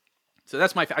 So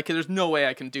that's my. There's no way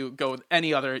I can go with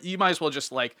any other. You might as well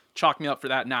just like chalk me up for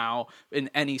that now in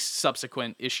any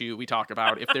subsequent issue we talk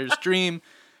about. If there's Dream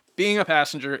being a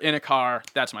passenger in a car,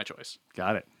 that's my choice.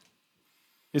 got it.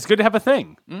 It's good to have a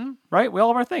thing, right? We all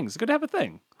have our things. It's good to have a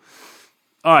thing.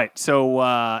 All right,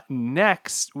 so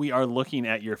next we are looking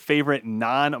at your favorite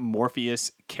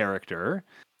non-Morpheus character.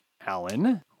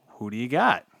 Alan, who do you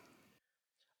got?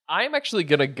 I'm actually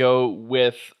going to go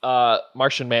with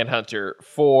Martian Manhunter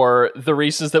for the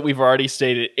reasons that we've already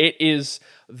stated. It is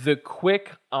the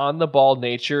quick, on-the-ball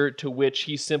nature to which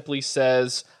he simply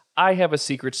says, I have a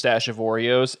secret stash of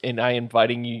Oreos, and I'm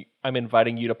inviting you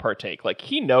to partake. Like,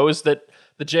 he knows that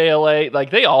the JLA, like,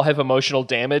 they all have emotional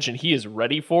damage, and he is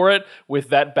ready for it with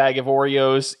that bag of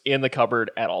Oreos in the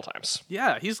cupboard at all times.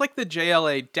 Yeah, he's like the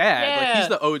JLA dad. Yeah. Like, he's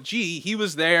the OG. He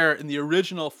was there in the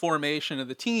original formation of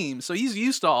the team, so he's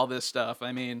used to all this stuff.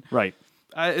 I mean, Right.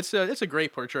 It's a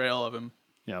great portrayal of him.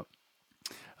 Yeah.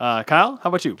 Kyle, how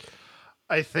about you?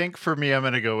 I think for me, I'm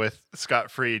going to go with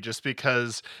Scott Free, just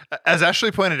because, as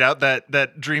Ashley pointed out,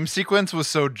 that dream sequence was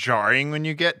so jarring when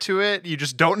you get to it. You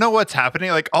just don't know what's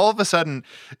happening. Like, all of a sudden,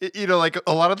 you know, like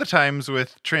a lot of the times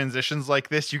with transitions like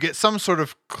this, you get some sort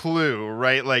of clue,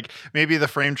 right? Like, maybe the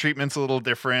frame treatment's a little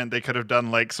different. They could have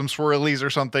done like some swirlies or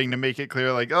something to make it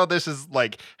clear, like, oh, this is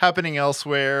like happening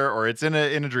elsewhere, or it's in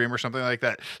a dream or something like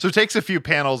that. So it takes a few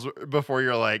panels before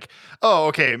you're like, oh,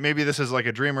 okay, maybe this is like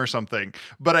a dream or something.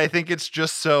 But I think it's just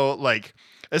so, like,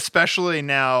 especially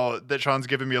now that Sean's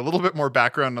given me a little bit more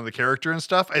background on the character and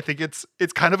stuff, I think it's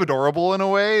kind of adorable in a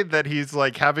way that he's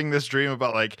like having this dream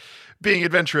about like being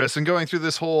adventurous and going through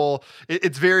this whole,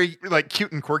 it's very like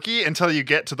cute and quirky until you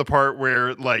get to the part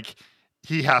where like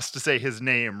he has to say his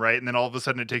name, right? And then all of a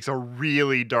sudden it takes a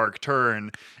really dark turn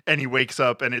and he wakes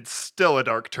up and it's still a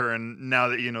dark turn now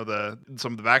that you know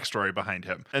some of the backstory behind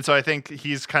him. And so I think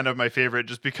he's kind of my favorite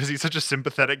just because he's such a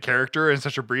sympathetic character in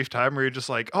such a brief time where you're just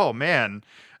like, oh man,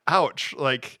 ouch.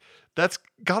 Like, that's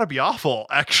gotta be awful,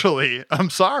 actually.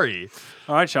 I'm sorry.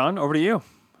 All right, Sean, over to you.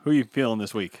 Who are you feeling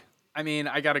this week? I mean,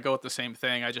 I got to go with the same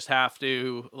thing. I just have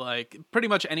to, like, pretty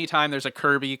much anytime there's a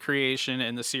Kirby creation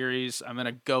in the series, I'm going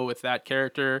to go with that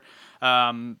character.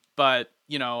 But,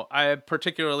 you know, I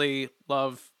particularly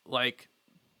love, like,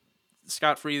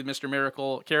 Scott Free, Mr.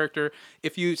 Miracle character.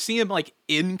 If you see him like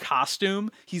in costume,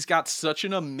 he's got such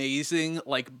an amazing,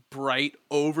 like bright,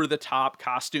 over the top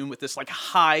costume with this like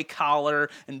high collar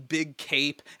and big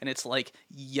cape, and it's like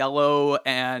yellow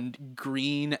and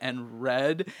green and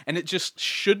red, and it just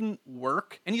shouldn't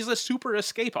work. And he's a super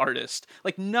escape artist.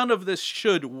 Like none of this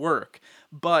should work,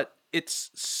 but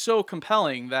it's so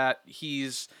compelling that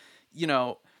he's, you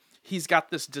know, he's got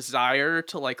this desire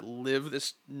to like live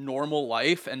this normal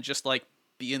life and just like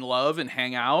be in love and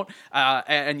hang out.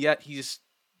 And yet he's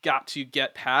got to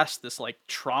get past this like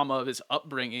trauma of his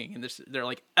upbringing and their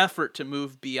like effort to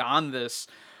move beyond this.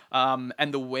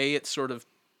 And the way it sort of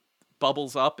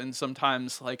bubbles up in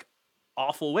sometimes like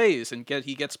awful ways, and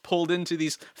he gets pulled into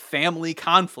these family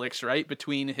conflicts, right,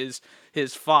 between his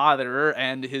father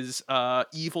and his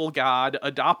evil god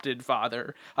adopted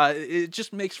father. It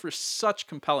just makes for such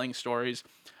compelling stories.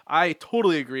 I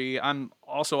totally agree. I'm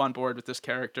also on board with this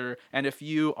character, and if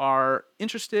you are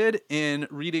interested in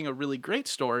reading a really great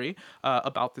story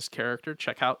about this character,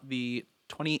 check out the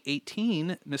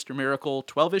 2018 Mr. Miracle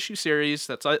 12-issue series.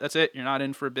 That's it. You're not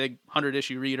in for a big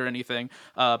 100-issue read or anything,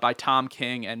 by Tom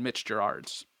King and Mitch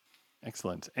Gerards.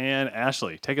 Excellent. And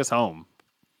Ashley, take us home.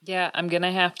 Yeah, I'm going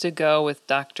to have to go with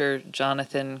Dr.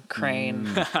 Jonathan Crane,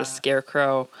 the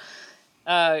Scarecrow.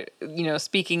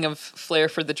 Speaking of flair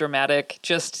for the dramatic,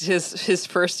 just his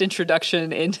first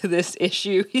introduction into this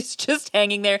issue, he's just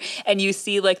hanging there, and you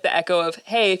see like the echo of,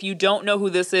 hey, if you don't know who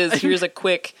this is, here's a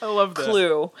quick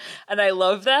clue. And I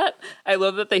love that. I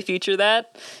love that they feature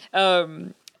that.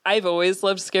 I've always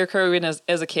loved Scarecrow even as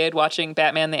a kid watching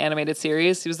Batman the Animated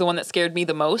Series. He was the one that scared me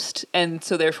the most, and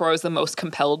so therefore I was the most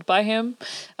compelled by him.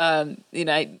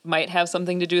 I might have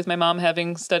something to do with my mom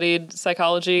having studied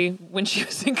psychology when she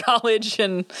was in college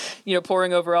and,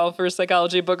 poring over all of her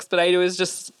psychology books, but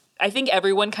I think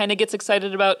everyone kind of gets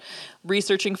excited about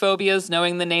researching phobias,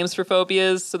 knowing the names for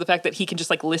phobias. So the fact that he can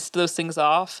just like list those things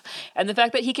off, and the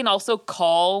fact that he can also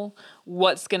call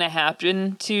what's going to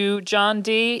happen to John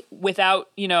Dee without,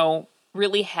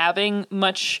 really having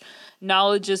much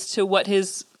knowledge as to what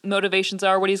his motivations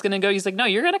are, what he's going to go. He's like, no,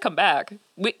 you're going to come back.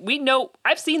 We know,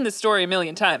 I've seen this story a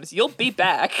million times. You'll be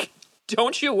back.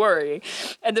 Don't you worry.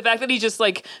 And the fact that he just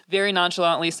like very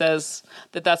nonchalantly says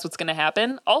that that's what's going to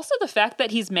happen. Also the fact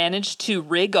that he's managed to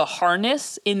rig a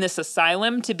harness in this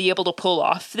asylum to be able to pull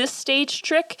off this stage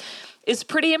trick is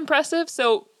pretty impressive.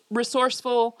 So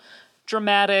resourceful,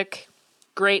 dramatic,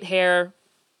 great hair.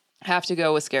 Have to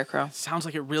go with Scarecrow. Sounds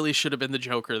like it really should have been the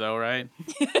Joker though, right?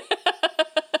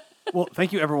 Well,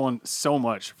 thank you everyone so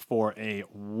much for a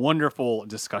wonderful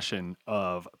discussion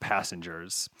of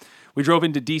Passengers. We drove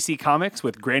into DC Comics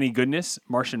with Granny Goodness,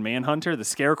 Martian Manhunter, the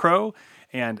Scarecrow,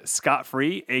 and Scott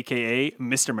Free, aka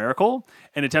Mr. Miracle,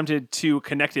 and attempted to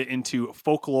connect it into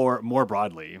folklore more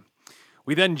broadly.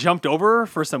 We then jumped over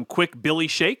for some quick Billy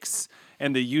shakes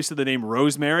and the use of the name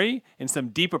Rosemary, and some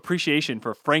deep appreciation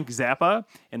for Frank Zappa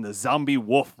and the zombie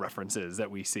wolf references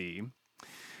that we see.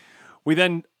 We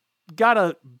then got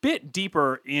a bit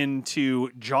deeper into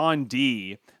John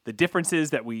Dee, the differences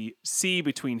that we see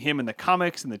between him in the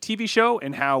comics and the TV show,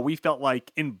 and how we felt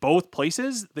like in both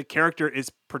places the character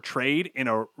is portrayed in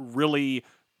a really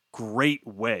great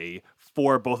way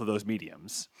for both of those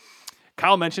mediums.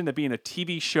 Kyle mentioned that being a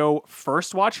TV show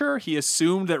first watcher, he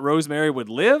assumed that Rosemary would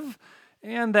live,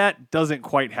 and that doesn't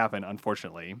quite happen,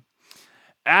 unfortunately.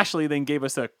 Ashley then gave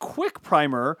us a quick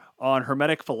primer on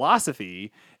Hermetic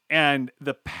philosophy and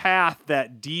the path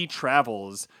that Dee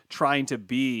travels trying to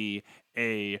be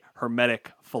a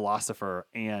Hermetic philosopher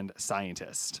and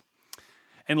scientist.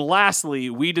 And lastly,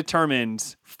 we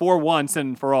determined for once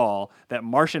and for all that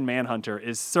Martian Manhunter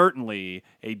is certainly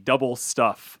a double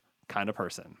stuff kind of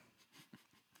person.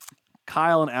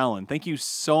 Kyle and Alan, thank you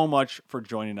so much for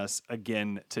joining us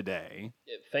again today.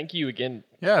 Thank you again.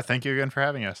 Yeah, thank you again for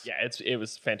having us. Yeah, it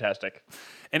was fantastic.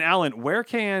 And Alan, where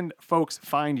can folks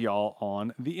find y'all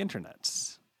on the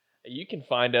internets? You can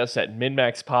find us at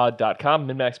minmaxpod.com,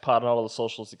 minmaxpod on all of the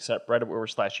socials except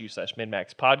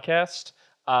reddit.com/u/minmaxpodcast.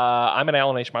 I'm at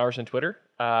Alan H. Mowers on Twitter.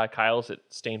 Kyle's at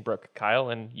Stainbrook Kyle,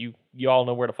 and you all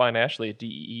know where to find Ashley at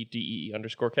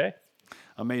DEE_K.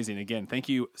 Amazing. Again, thank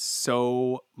you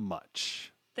so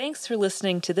much. Thanks for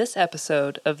listening to this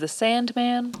episode of The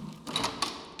Sandman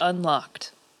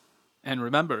Unlocked. And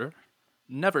remember,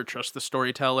 never trust the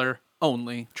storyteller,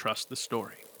 only trust the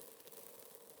story.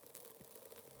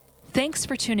 Thanks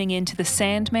for tuning in to The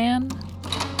Sandman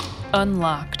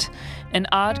Unlocked. an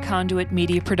Odd Conduit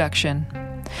Media production.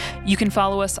 You can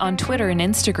follow us on Twitter and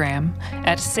Instagram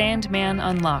at Sandman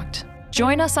Unlocked.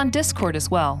 Join us on Discord as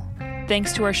well.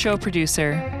 Thanks to our show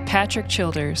producer, Patrick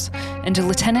Childers, and to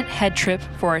Lieutenant Headtrip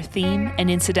for our theme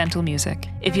and incidental music.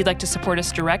 If you'd like to support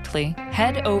us directly,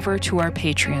 head over to our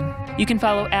Patreon. You can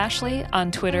follow Ashley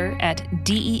on Twitter at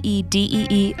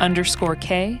DEEDEE_K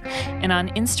and on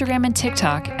Instagram and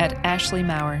TikTok at Ashley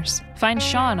Mowers. Find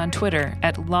Sean on Twitter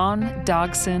at Lon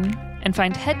Dogson and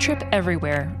find Headtrip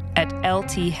everywhere at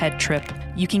LT Headtrip.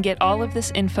 You can get all of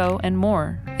this info and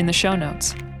more in the show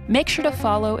notes. Make sure to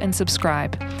follow and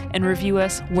subscribe and review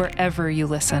us wherever you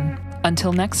listen.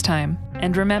 Until next time,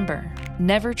 and remember,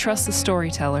 never trust the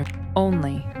storyteller,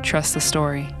 only trust the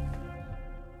story.